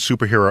important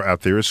superhero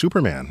out there is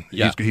Superman.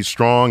 Yeah. He's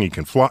strong, he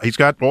can fly, he's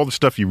got all the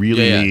stuff you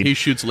really need. He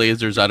shoots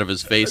lasers out of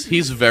his face.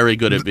 He's very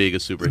good at being a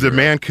superhero. The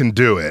man can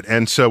do it.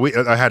 And so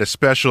I had a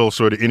special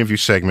sort of interview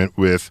segment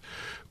with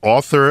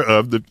author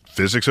of The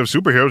Physics of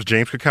Superheroes,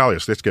 James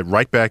Kakalios. Let's get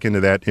right back into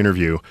that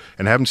interview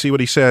and have him see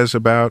what he says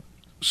about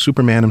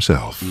Superman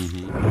himself.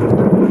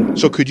 Mm-hmm.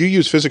 So could you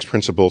use physics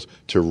principles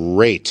to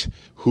rate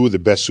who the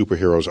best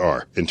superheroes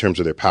are in terms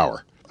of their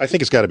power? I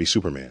think it's got to be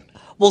Superman.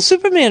 Well,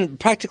 Superman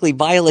practically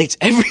violates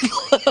every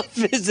law of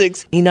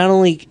physics. He not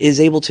only is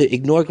able to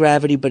ignore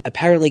gravity, but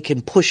apparently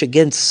can push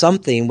against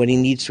something when he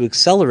needs to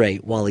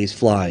accelerate while he's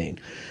flying.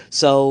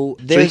 So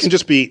he can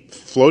just be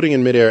floating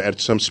in midair at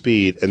some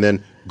speed and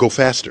then go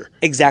faster.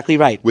 Exactly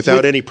right.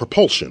 Without any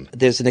propulsion.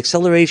 There's an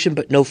acceleration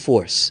but no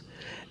force.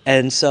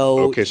 And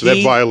so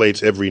that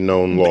violates every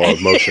known law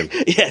of motion.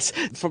 Yes.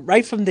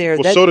 Right from there.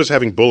 Well, so does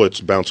having bullets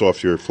bounce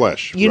off your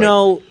flesh. You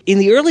know, in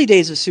the early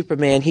days of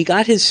Superman, he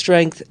got his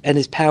strength and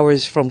his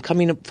powers from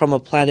coming from a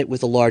planet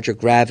with a larger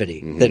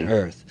gravity than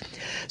Earth.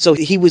 So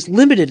he was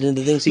limited in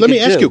the things he could do. Let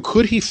me ask you,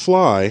 could he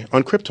fly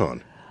on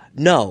Krypton?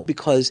 No,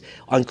 because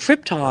on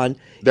Krypton...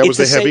 That was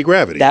the heavy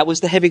gravity. That was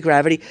the heavy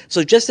gravity.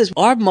 So just as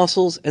our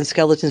muscles and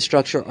skeleton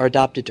structure are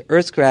adapted to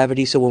Earth's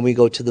gravity, so when we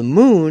go to the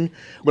moon...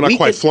 We're not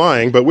quite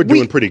flying, but we're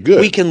doing pretty good.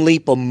 We can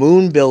leap a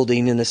moon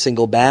building in a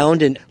single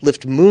bound and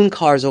lift moon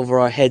cars over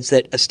our heads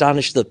that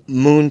astonish the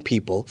moon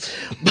people.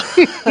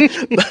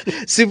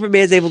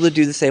 Superman's able to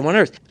do the same on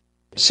Earth.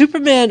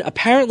 Superman,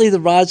 apparently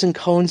the rods and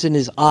cones in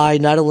his eye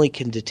not only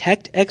can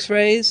detect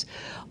X-rays,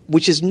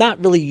 which is not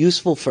really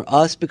useful for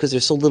us because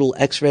there's so little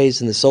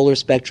X-rays in the solar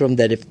spectrum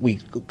that if we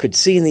could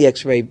see in the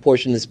X-ray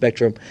portion of the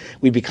spectrum,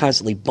 we'd be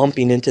constantly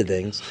bumping into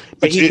things.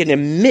 But he can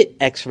emit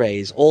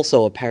X-rays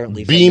also,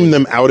 apparently. Beam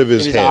them out of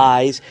his head.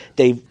 Eyes.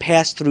 They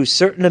pass through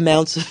certain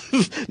amounts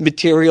of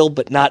material,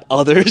 but not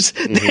others,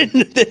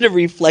 then are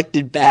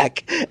reflected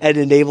back and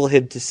enable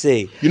him to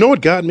see. You know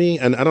what got me?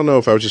 And I don't know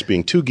if I was just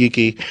being too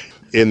geeky.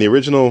 In the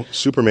original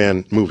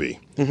Superman movie,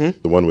 the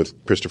one with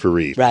Christopher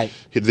Reeve,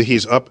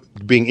 he's up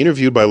being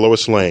interviewed by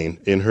Lois Lane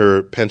in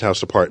her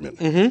penthouse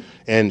apartment.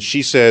 And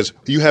she says,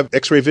 "You have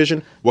X-ray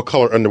vision? What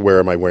color underwear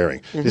am I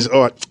wearing?" He says,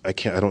 "Oh, I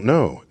can't. I don't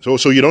know."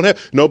 So you don't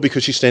have? No,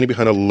 because she's standing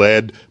behind a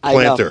lead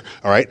planter.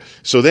 All right.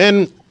 So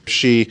then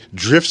she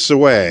drifts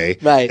away,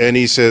 and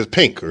he says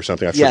pink or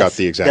something. I forgot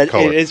the exact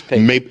color. It is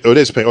pink. It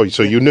is pink. Oh,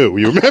 so you knew.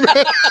 You remember?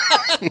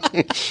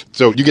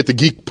 So you get the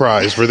geek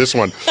prize for this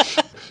one.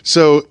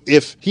 So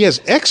if he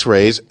has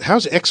X-rays,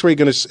 how's X-ray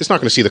going to? It's not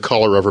going to see the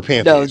color of her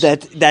panties. No,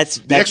 that's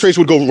the X-rays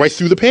would go right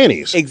through the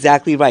panties.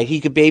 Exactly right. He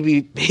could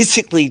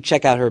basically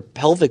check out her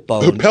pelvic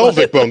bone. Her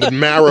pelvic bone, the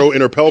marrow in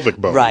her pelvic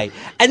bone. Right.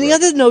 And the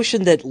other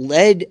notion that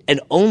lead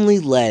and only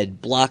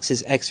lead blocks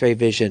his X-ray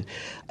vision.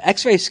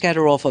 X-rays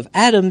scatter off of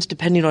atoms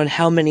depending on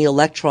how many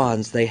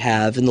electrons they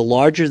have, and the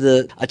larger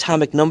the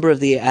atomic number of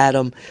the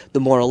atom,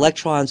 the more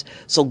electrons.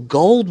 So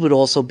gold would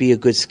also be a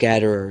good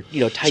scatterer.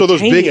 Titanium. So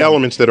those big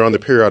elements that are on the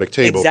periodic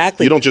table,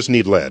 Exactly. You don't just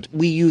need lead.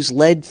 We use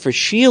lead for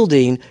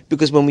shielding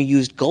because when we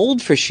used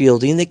gold for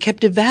shielding, they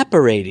kept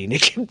evaporating.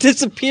 It kept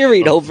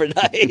disappearing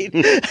overnight.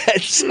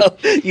 And so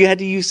you had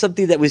to use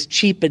something that was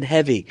cheap and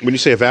heavy. When you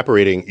say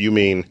evaporating, you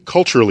mean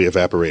culturally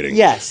evaporating.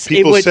 Yes.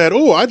 People said,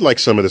 oh, I'd like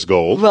some of this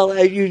gold.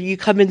 Well, you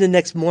come in the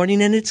next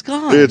morning and it's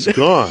gone. It's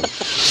gone.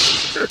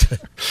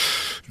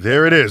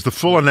 There it is, the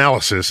full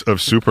analysis of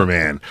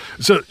Superman.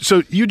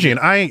 So Eugene,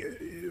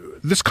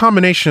 this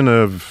combination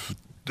of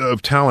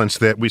talents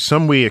that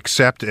we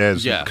accept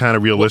as kind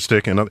of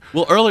realistic and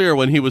well, earlier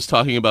when he was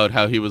talking about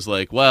how he was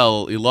like,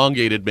 well,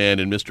 Elongated Man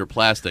and Mr.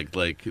 Plastic,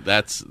 like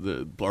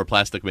or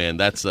Plastic Man,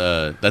 that's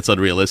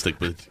unrealistic,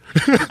 but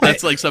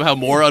that's like somehow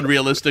more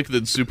unrealistic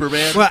than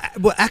Superman.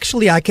 Well,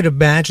 actually, I could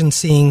imagine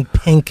seeing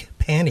pink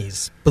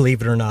panties,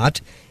 believe it or not,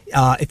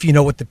 if you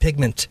know what the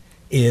pigment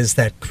is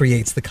that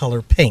creates the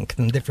color pink,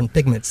 and different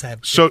pigments have.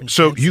 So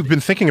you've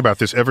been thinking about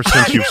this ever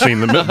since you've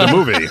seen the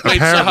movie. Wait,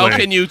 so how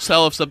can you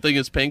tell if something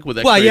is pink with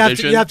X-ray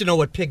vision? You have to know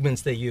what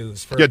pigments they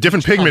use. For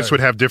different pigments would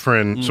have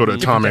different sort of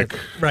atomic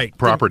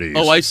properties.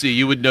 Oh, I see.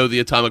 You would know the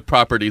atomic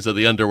properties of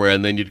the underwear,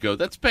 and then you'd go,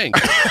 "That's pink."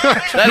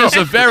 That is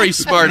a very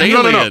smart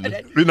alien.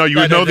 No, you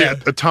would know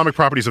the atomic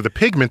properties of the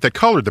pigment that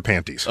colored the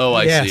panties. Oh,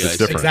 I see. It's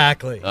different.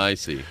 Exactly. I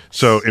see.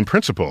 So in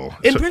principle,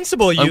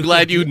 I'm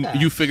glad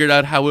you figured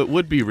out how it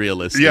would be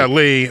realistic. Yeah,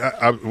 Lee,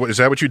 is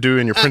that what you do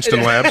in your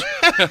Princeton labs?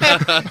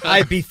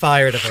 I'd be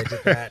fired if I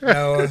did that.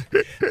 No.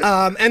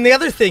 And the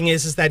other thing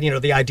is that,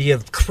 the idea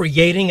of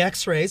creating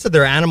X-rays. So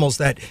there are animals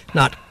that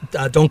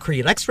don't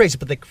create X-rays,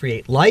 but they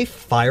create life,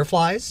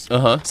 fireflies.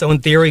 So in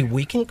theory,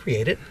 we can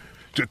create it.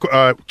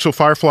 So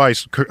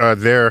fireflies,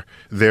 their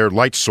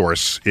light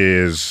source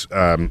is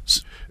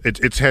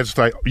it has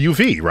like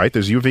UV, right?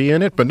 There's UV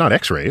in it, but not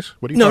X-rays.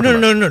 What are you talking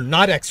about? No,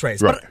 not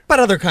X-rays, right. but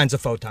other kinds of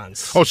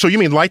photons. Oh, so you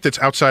mean light that's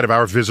outside of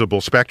our visible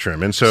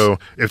spectrum? And so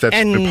if that's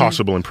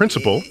impossible in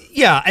principle,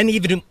 and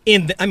even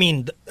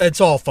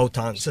it's all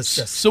photons. It's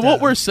just so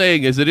what we're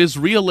saying is it is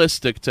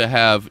realistic to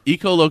have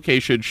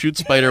echolocation, shoot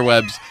spider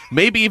webs,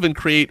 maybe even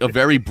create a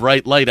very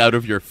bright light out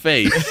of your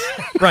face,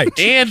 right?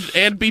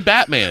 And be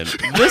Batman.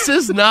 This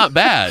is not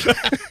bad.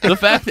 The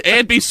fact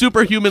and be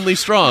superhumanly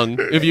strong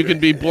if you can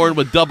be born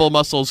with double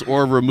muscles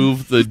or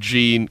remove the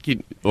gene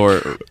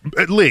or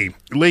Lee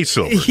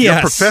Silver, yes.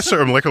 You're professor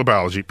of molecular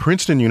biology,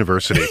 Princeton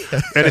University,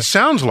 and it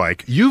sounds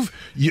like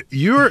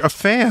you're a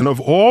fan of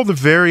all the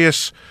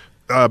various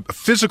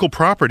physical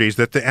properties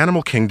that the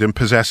animal kingdom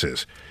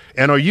possesses.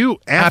 And are you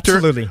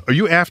after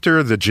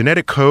the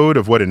genetic code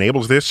of what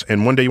enables this,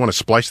 and one day you want to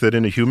splice that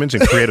into humans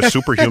and create a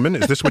superhuman?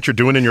 Is this what you're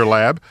doing in your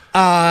lab?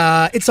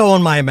 It's all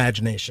in my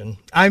imagination.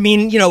 I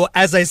mean,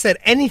 as I said,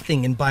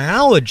 anything in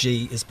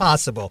biology is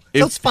possible.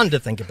 So it's fun to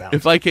think about.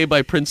 If I came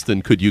by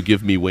Princeton, could you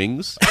give me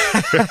wings?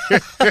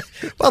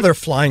 Well, they're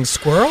flying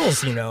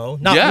squirrels,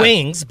 not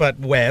wings, but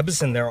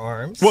webs in their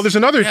arms. Well, there's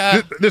another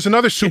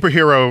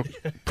superhero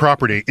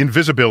property,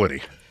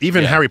 invisibility.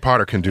 Even Harry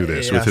Potter can do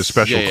this with his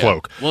special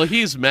cloak. Well,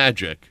 he's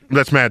magic.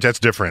 That's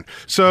different.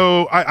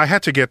 So I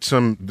had to get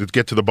to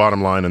the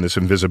bottom line on this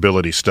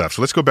invisibility stuff.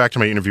 So let's go back to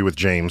my interview with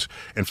James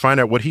and find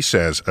out what he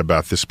says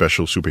about this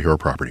special superhero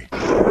property.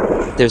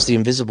 There's the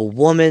Invisible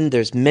Woman.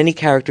 There's many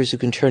characters who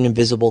can turn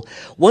invisible.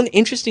 One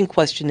interesting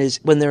question is,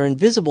 when they're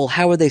invisible,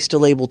 how are they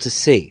still able to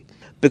see?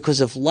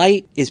 Because if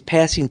light is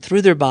passing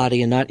through their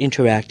body and not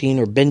interacting,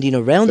 or bending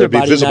around their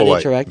body and not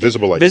interacting.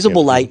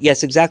 Visible light,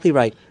 yes, exactly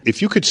right.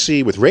 If you could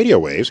see with radio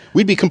waves,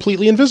 we'd be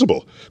completely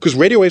invisible, because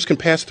radio waves can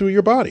pass through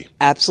your body.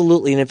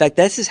 Absolutely. And in fact,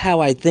 this is how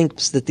I think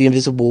that the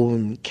Invisible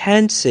Woman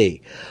can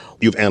see.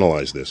 You've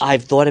analyzed this.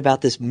 I've thought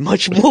about this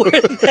much more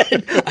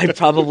than I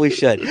probably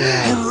should.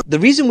 The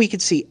reason we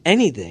could see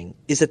anything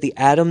is that the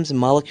atoms and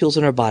molecules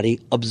in our body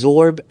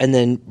absorb and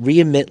then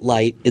re-emit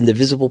light in the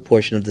visible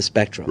portion of the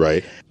spectrum.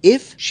 Right.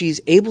 If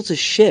she's able to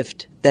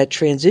shift that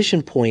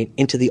transition point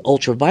into the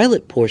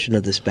ultraviolet portion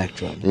of the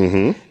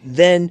spectrum,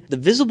 then the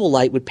visible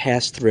light would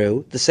pass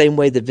through the same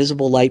way the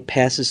visible light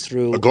passes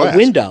through a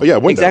window. Oh, yeah,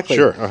 window. Exactly.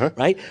 Sure.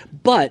 Right?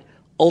 But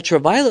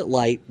ultraviolet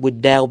light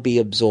would now be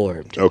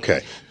absorbed.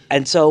 Okay.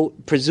 And so,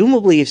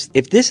 presumably,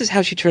 if this is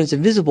how she turns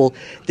invisible,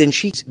 then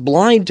she's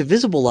blind to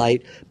visible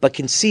light, but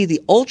can see the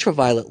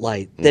ultraviolet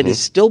light that is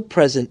still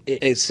present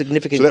in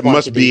significant quantities. So that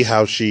must be quantities.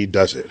 how she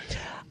does it.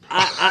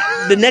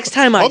 The next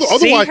time I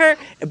see her,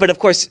 but of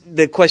course,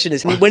 the question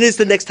is, when is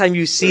the next time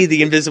you see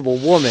the Invisible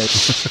Woman?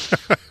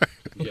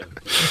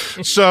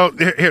 So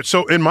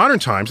in modern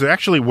times, there are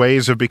actually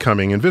ways of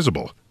becoming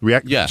invisible.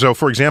 So,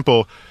 for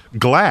example,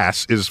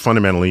 glass is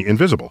fundamentally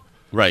invisible.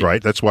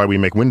 Right. That's why we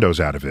make windows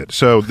out of it.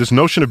 So this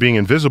notion of being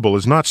invisible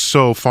is not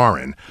so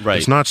foreign. Right.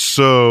 It's not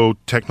so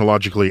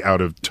technologically out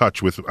of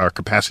touch with our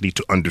capacity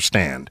to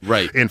understand.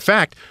 Right. In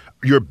fact,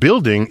 your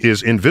building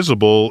is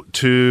invisible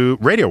to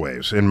radio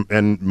waves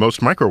and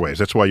most microwaves.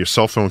 That's why your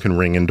cell phone can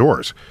ring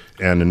indoors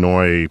and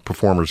annoy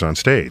performers on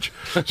stage.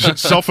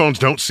 Cell phones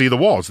don't see the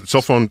walls.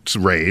 Cell phones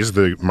rays,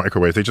 the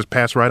microwaves, they just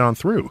pass right on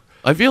through.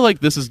 I feel like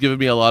this has given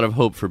me a lot of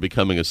hope for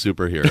becoming a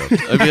superhero.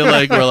 I feel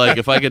like we're like,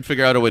 if I could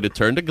figure out a way to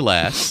turn to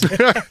glass.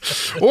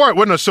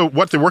 So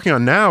what they're working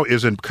on now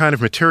is a kind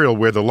of material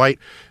where the light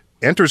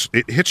enters,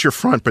 it hits your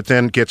front, but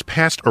then gets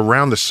passed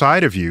around the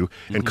side of you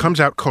and comes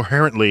out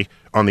coherently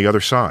on the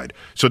other side.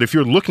 So that if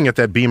you're looking at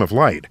that beam of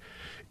light,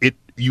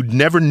 you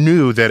never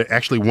knew that it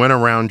actually went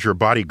around your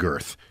body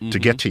girth to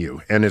get to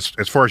you. And as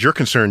far as you're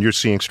concerned, you're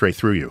seeing straight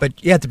through you.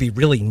 But you have to be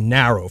really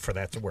narrow for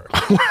that to work.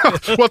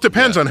 Well, it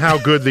depends on how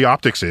good the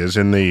optics is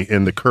in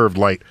the curved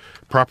light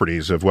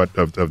properties of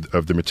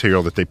the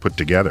material that they put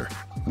together.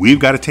 We've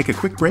got to take a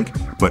quick break,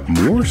 but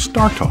more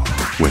Star Talk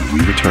when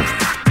we return.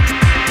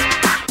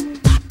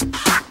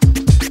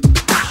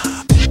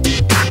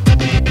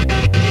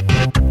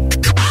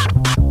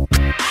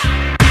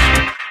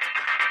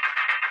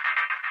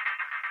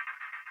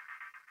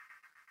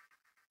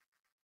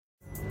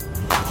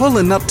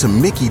 Pulling up to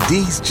Mickey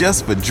D's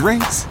just for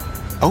drinks?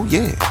 Oh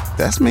yeah,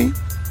 that's me.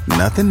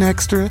 Nothing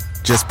extra,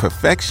 just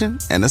perfection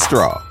and a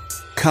straw.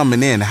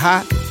 Coming in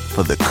hot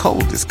for the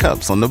coldest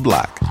cups on the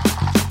block.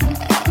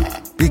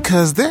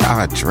 Because there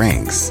are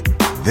drinks.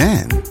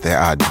 Then there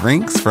are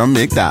drinks from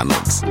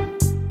McDonald's.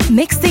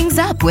 Mix things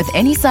up with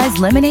any size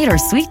lemonade or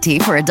sweet tea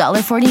for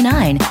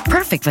 $1.49.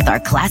 Perfect with our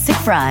classic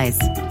fries.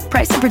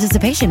 Price and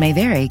participation may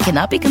vary.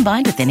 Cannot be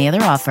combined with any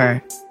other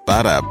offer.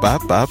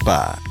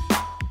 Ba-da-ba-ba-ba.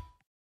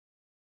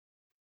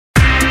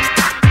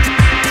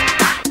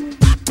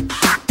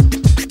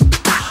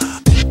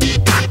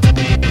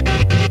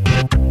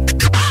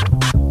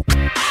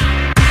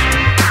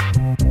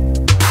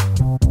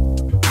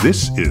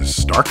 This is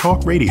Star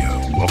Talk Radio.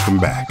 Welcome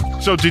back.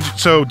 So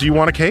do you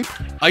want a cape?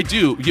 I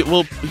do. Yeah,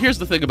 well, here's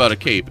the thing about a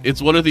cape.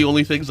 It's one of the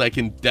only things I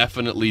can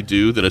definitely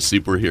do that a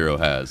superhero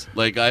has.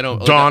 Like, I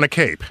don't... Don a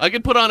cape. I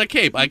can put on a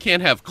cape. I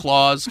can't have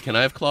claws. Can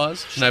I have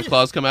claws? Can I have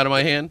claws come out of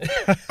my hand?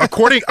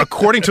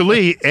 According to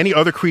Lee, any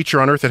other creature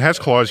on Earth that has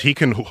claws, he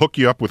can hook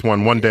you up with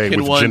one day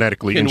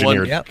genetically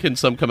engineered. Can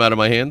some come out of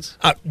my hands?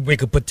 We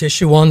could put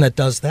tissue on that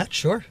does that,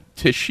 sure.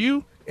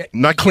 Tissue?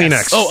 Not Kleenex.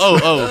 Yes.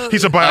 Oh.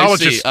 He's a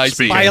biologist. I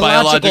see.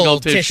 Biological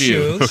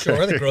tissue.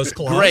 Sure, that grows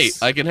claws. Great.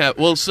 I can have...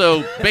 Well,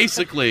 so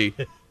basically,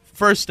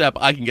 first step,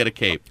 I can get a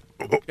cape.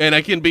 And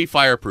I can be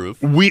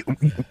fireproof.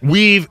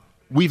 We've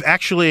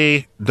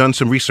actually done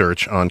some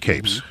research on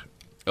capes. Mm-hmm.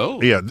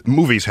 Oh. Yeah,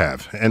 movies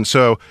have. And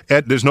so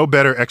there's no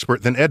better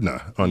expert than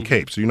Edna on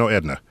capes. You know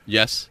Edna?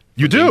 Yes.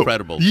 You do?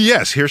 Incredible.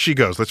 Yes, here she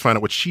goes. Let's find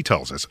out what she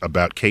tells us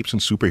about capes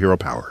and superhero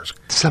powers.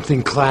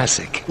 Something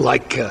classic,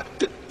 like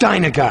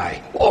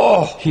Dynaguy.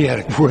 Oh, he had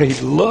a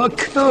great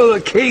look. Oh,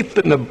 the cape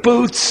and the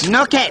boots.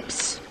 No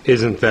capes.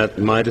 Isn't that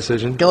my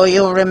decision? Do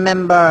you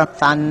remember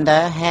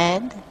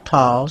Thunderhead?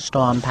 Tall,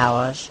 storm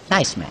powers.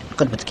 Nice man.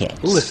 Good with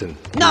kids. Listen.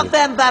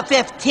 November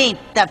 15th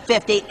of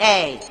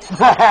 58.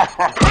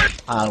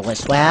 All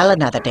was well,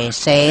 another day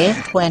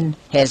saved, when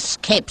his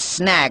cape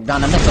snagged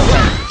on a missile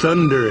ring.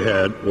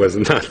 Thunderhead was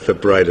not the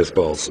brightest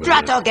bulb.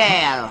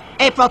 Stratogale,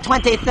 April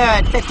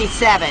 23rd,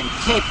 57.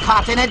 Cape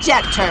caught in a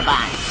jet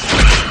turbine.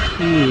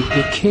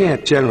 You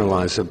can't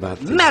generalize about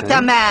this.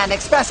 Metaman,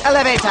 express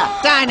elevator.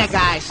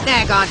 Dynaguy,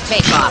 snag on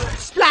takeoff.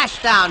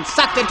 Splashdown,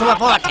 sucked into a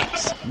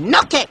vortex.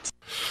 Knock it!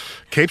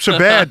 Capes are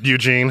bad,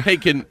 Eugene. Hey,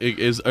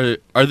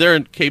 are there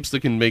capes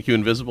that can make you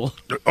invisible?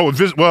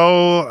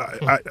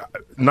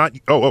 Not.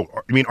 You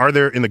mean are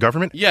there in the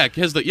government? Yeah,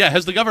 has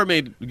the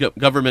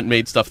government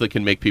made stuff that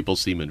can make people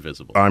seem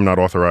invisible? I'm not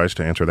authorized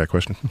to answer that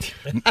question.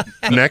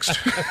 Next.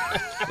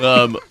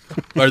 Are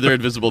there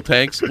invisible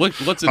tanks? What's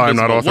invisible? I'm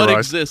not authorized. What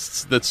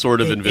exists that's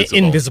sort of invisible?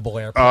 Invisible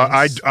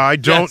airplanes. I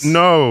don't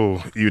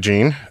know,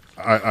 Eugene.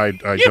 I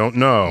don't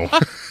know.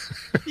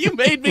 You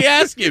made me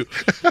ask you.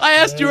 I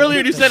asked you earlier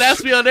and you said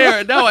ask me on air,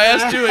 and now I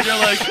asked you and you're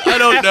like, I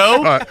don't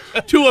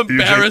know. To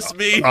embarrass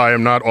me. I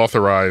am not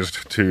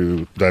authorized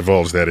to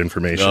divulge that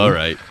information. All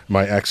right.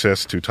 My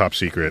access to top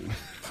secret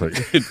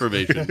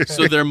information.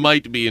 So there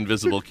might be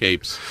invisible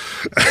capes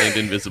and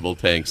invisible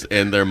tanks,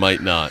 and there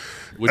might not,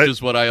 which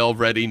is what I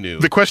already knew.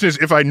 The question is,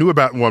 if I knew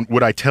about one,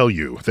 would I tell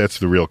you? That's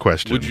the real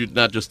question. Would you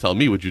not just tell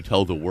me? Would you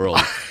tell the world?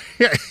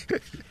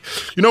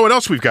 You know what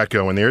else we've got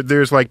going there?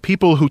 There's like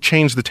people who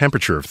change the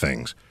temperature of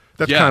things.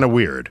 That's kind of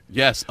weird.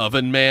 Yes,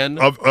 Oven Man.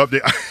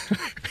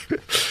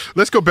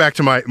 Let's go back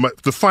to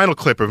the final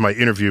clip of my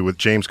interview with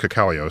James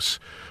Kakalios,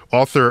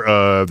 author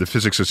of The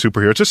Physics of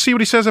Superheroes. Just see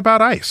what he says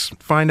about ice.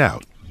 Find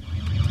out.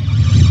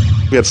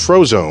 We had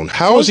Frozone.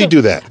 How does he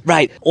do that?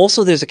 Right.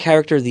 Also, there's a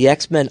character, the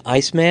X-Men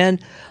Iceman.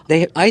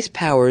 They have ice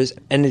powers,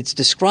 and it's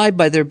described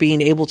by their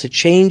being able to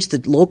change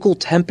the local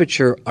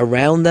temperature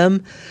around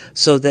them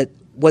so that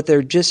what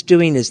they're just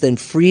doing is then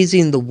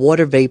freezing the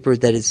water vapor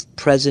that is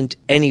present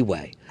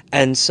anyway.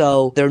 And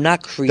so they're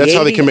not creating That's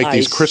how they can make ice.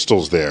 These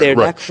crystals there. They're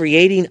not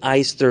creating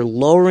ice. They're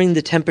lowering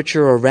the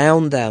temperature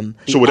around them.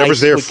 So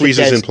whatever's there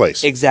freezes in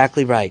place.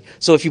 Exactly right.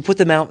 So if you put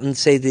them out in,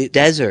 say, the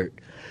desert,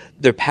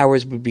 their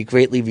powers would be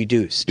greatly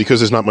reduced. Because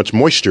there's not much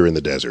moisture in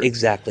the desert.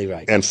 Exactly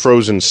right. And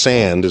frozen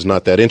sand is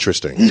not that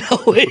interesting.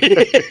 No,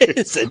 it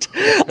isn't.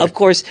 Of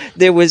course,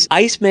 there was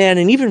Iceman,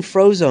 and even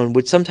Frozone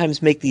would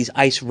sometimes make these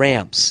ice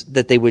ramps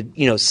that they would,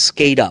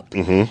 skate up.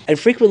 Mm-hmm. And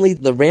frequently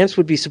the ramps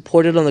would be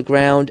supported on the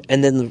ground,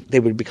 and then they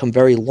would become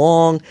very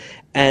long,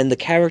 and the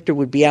character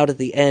would be out at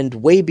the end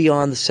way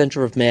beyond the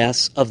center of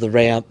mass of the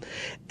ramp.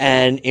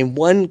 And in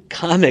one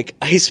comic,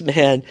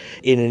 Iceman,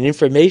 in an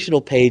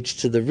informational page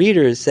to the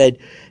readers, said,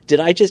 "Did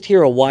I just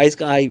hear a wise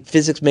guy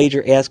physics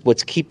major ask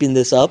what's keeping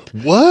this up?"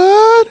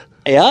 What?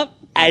 Yep.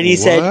 And he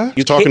said...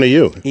 He's talking to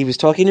you. He was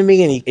talking to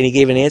me, and he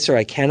gave an answer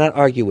I cannot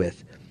argue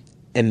with.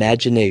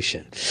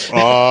 Imagination.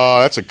 Oh,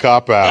 that's a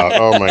cop-out.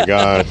 Oh, my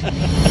God.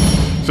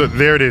 So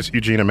there it is,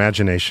 Eugene.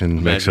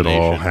 Imagination makes it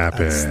all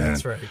happen.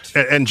 That's right.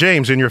 And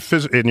James, in your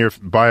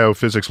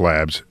biophysics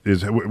labs,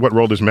 what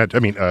role does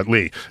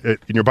Lee,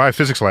 in your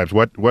biophysics labs,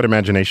 what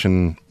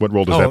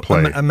role does that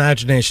play?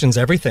 Imagination's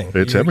everything.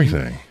 It's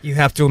everything. You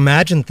have to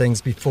imagine things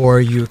before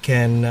you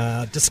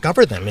can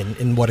discover them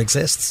in what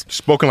exists.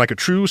 Spoken like a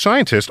true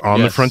scientist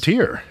on the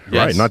frontier,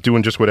 right? Not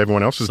doing just what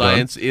everyone else has done.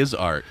 Science is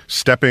art.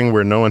 Stepping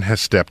where no one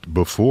has stepped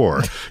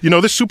before.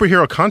 This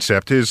superhero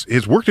concept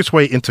has worked its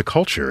way into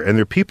culture, and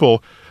there are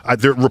people.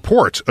 There are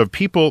reports of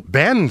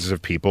bands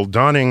of people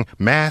donning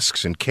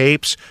masks and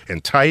capes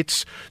and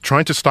tights,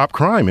 trying to stop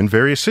crime in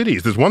various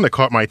cities. There's one that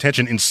caught my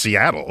attention in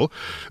Seattle.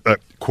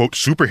 Quote,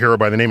 superhero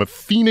by the name of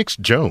Phoenix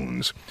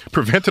Jones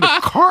prevented a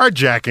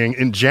carjacking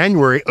in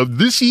January of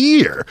this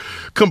year,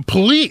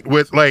 complete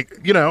with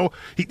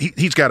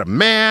he's got a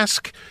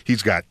mask,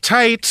 he's got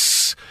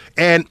tights,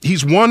 and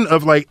he's one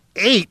of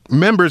 8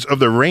 members of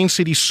the Rain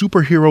City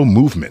superhero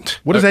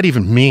movement. What does that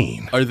even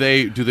mean? Do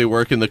they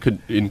work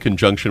in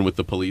conjunction with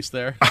the police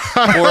there?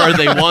 Or are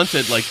they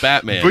wanted like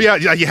Batman? But yeah,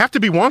 you have to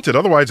be wanted,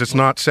 otherwise it's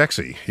not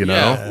sexy, know?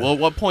 Well, at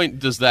what point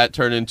does that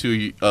turn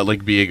into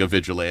being a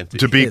vigilante?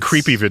 To be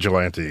creepy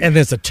vigilante. And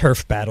there's a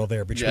turf battle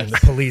there between the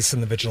police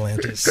and the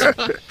vigilantes.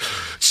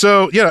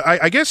 So,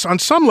 I guess on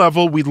some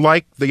level we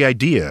like the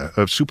idea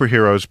of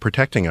superheroes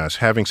protecting us,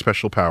 having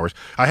special powers.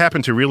 I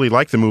happen to really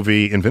like the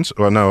movie with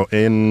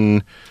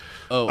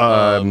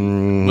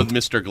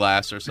Mr.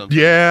 Glass or something.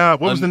 Yeah,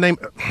 what was the name?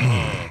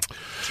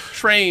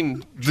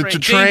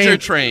 Danger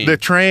Train. The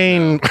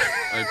train.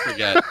 I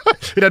forget.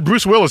 It had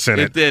Bruce Willis in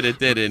it. It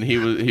did, and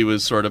he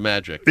was sort of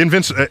magic.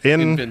 Invincible.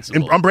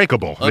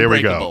 Unbreakable. There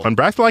we go.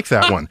 I like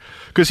that one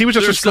because he was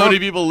just There's so many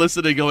people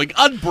listening going,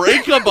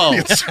 Unbreakable.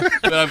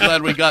 But I'm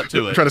glad we got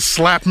to it. Trying to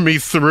slap me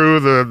through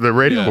the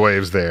radio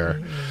waves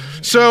there.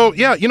 So,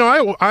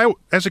 I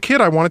as a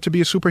kid, I wanted to be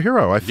a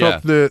superhero. I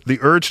felt the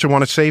urge to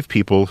want to save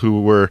people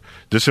who were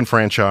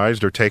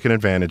disenfranchised or taken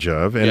advantage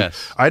of. And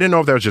I didn't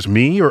know if that was just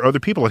me or other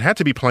people. It had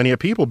to be plenty of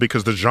people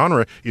because the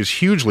genre is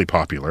hugely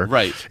popular.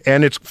 Right.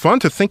 And it's fun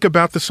to think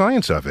about the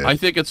science of it. I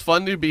think it's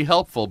fun to be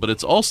helpful, but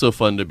it's also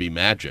fun to be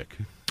magic.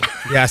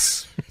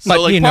 Yes.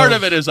 So, part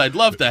of it is I'd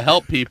love to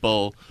help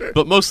people,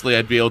 but mostly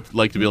I'd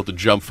like to be able to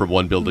jump from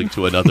one building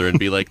to another and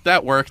be like,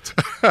 that worked.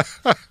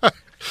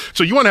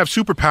 So you want to have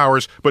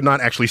superpowers, but not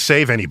actually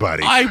save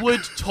anybody. I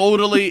would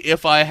totally,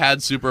 if I had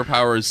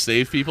superpowers,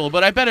 save people,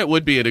 but I bet it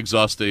would be an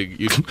exhausting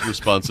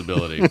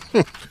responsibility.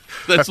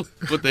 That's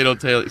what they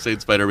don't say in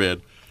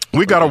Spider-Man.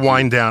 We got to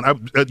wind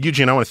down.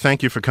 Eugene, I want to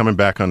thank you for coming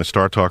back on the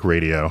Star Talk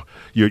Radio.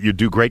 You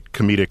do great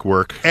comedic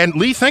work. And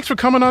Lee, thanks for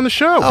coming on the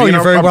show. Oh,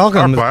 you're very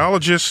welcome. Our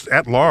biologist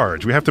at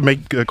large. We have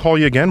to call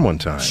you again one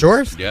time.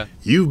 Sure. Yeah.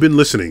 You've been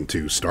listening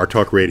to Star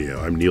Talk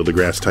Radio. I'm Neil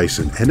deGrasse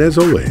Tyson. And as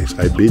always,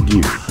 I bid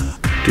you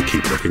to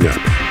keep looking up.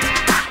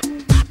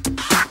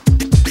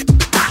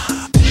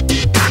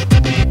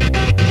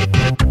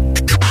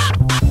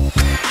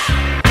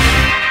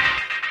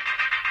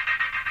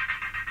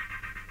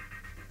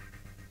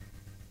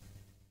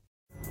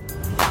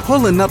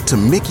 Pulling up to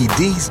Mickey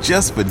D's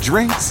just for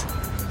drinks?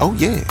 Oh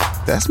yeah,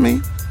 that's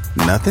me.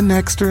 Nothing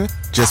extra,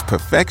 just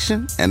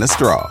perfection and a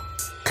straw.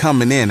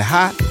 Coming in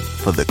hot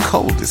for the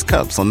coldest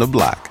cups on the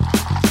block.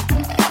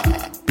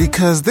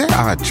 Because there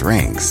are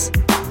drinks.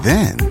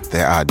 Then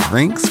there are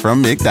drinks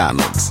from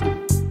McDonald's.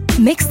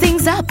 Mix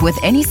things up with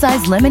any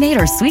size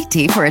lemonade or sweet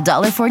tea for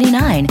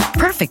 $1.49.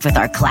 Perfect with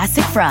our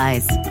classic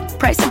fries.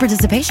 Price and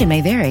participation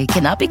may vary.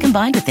 Cannot be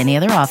combined with any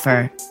other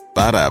offer.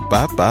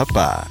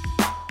 Ba-da-ba-ba-ba.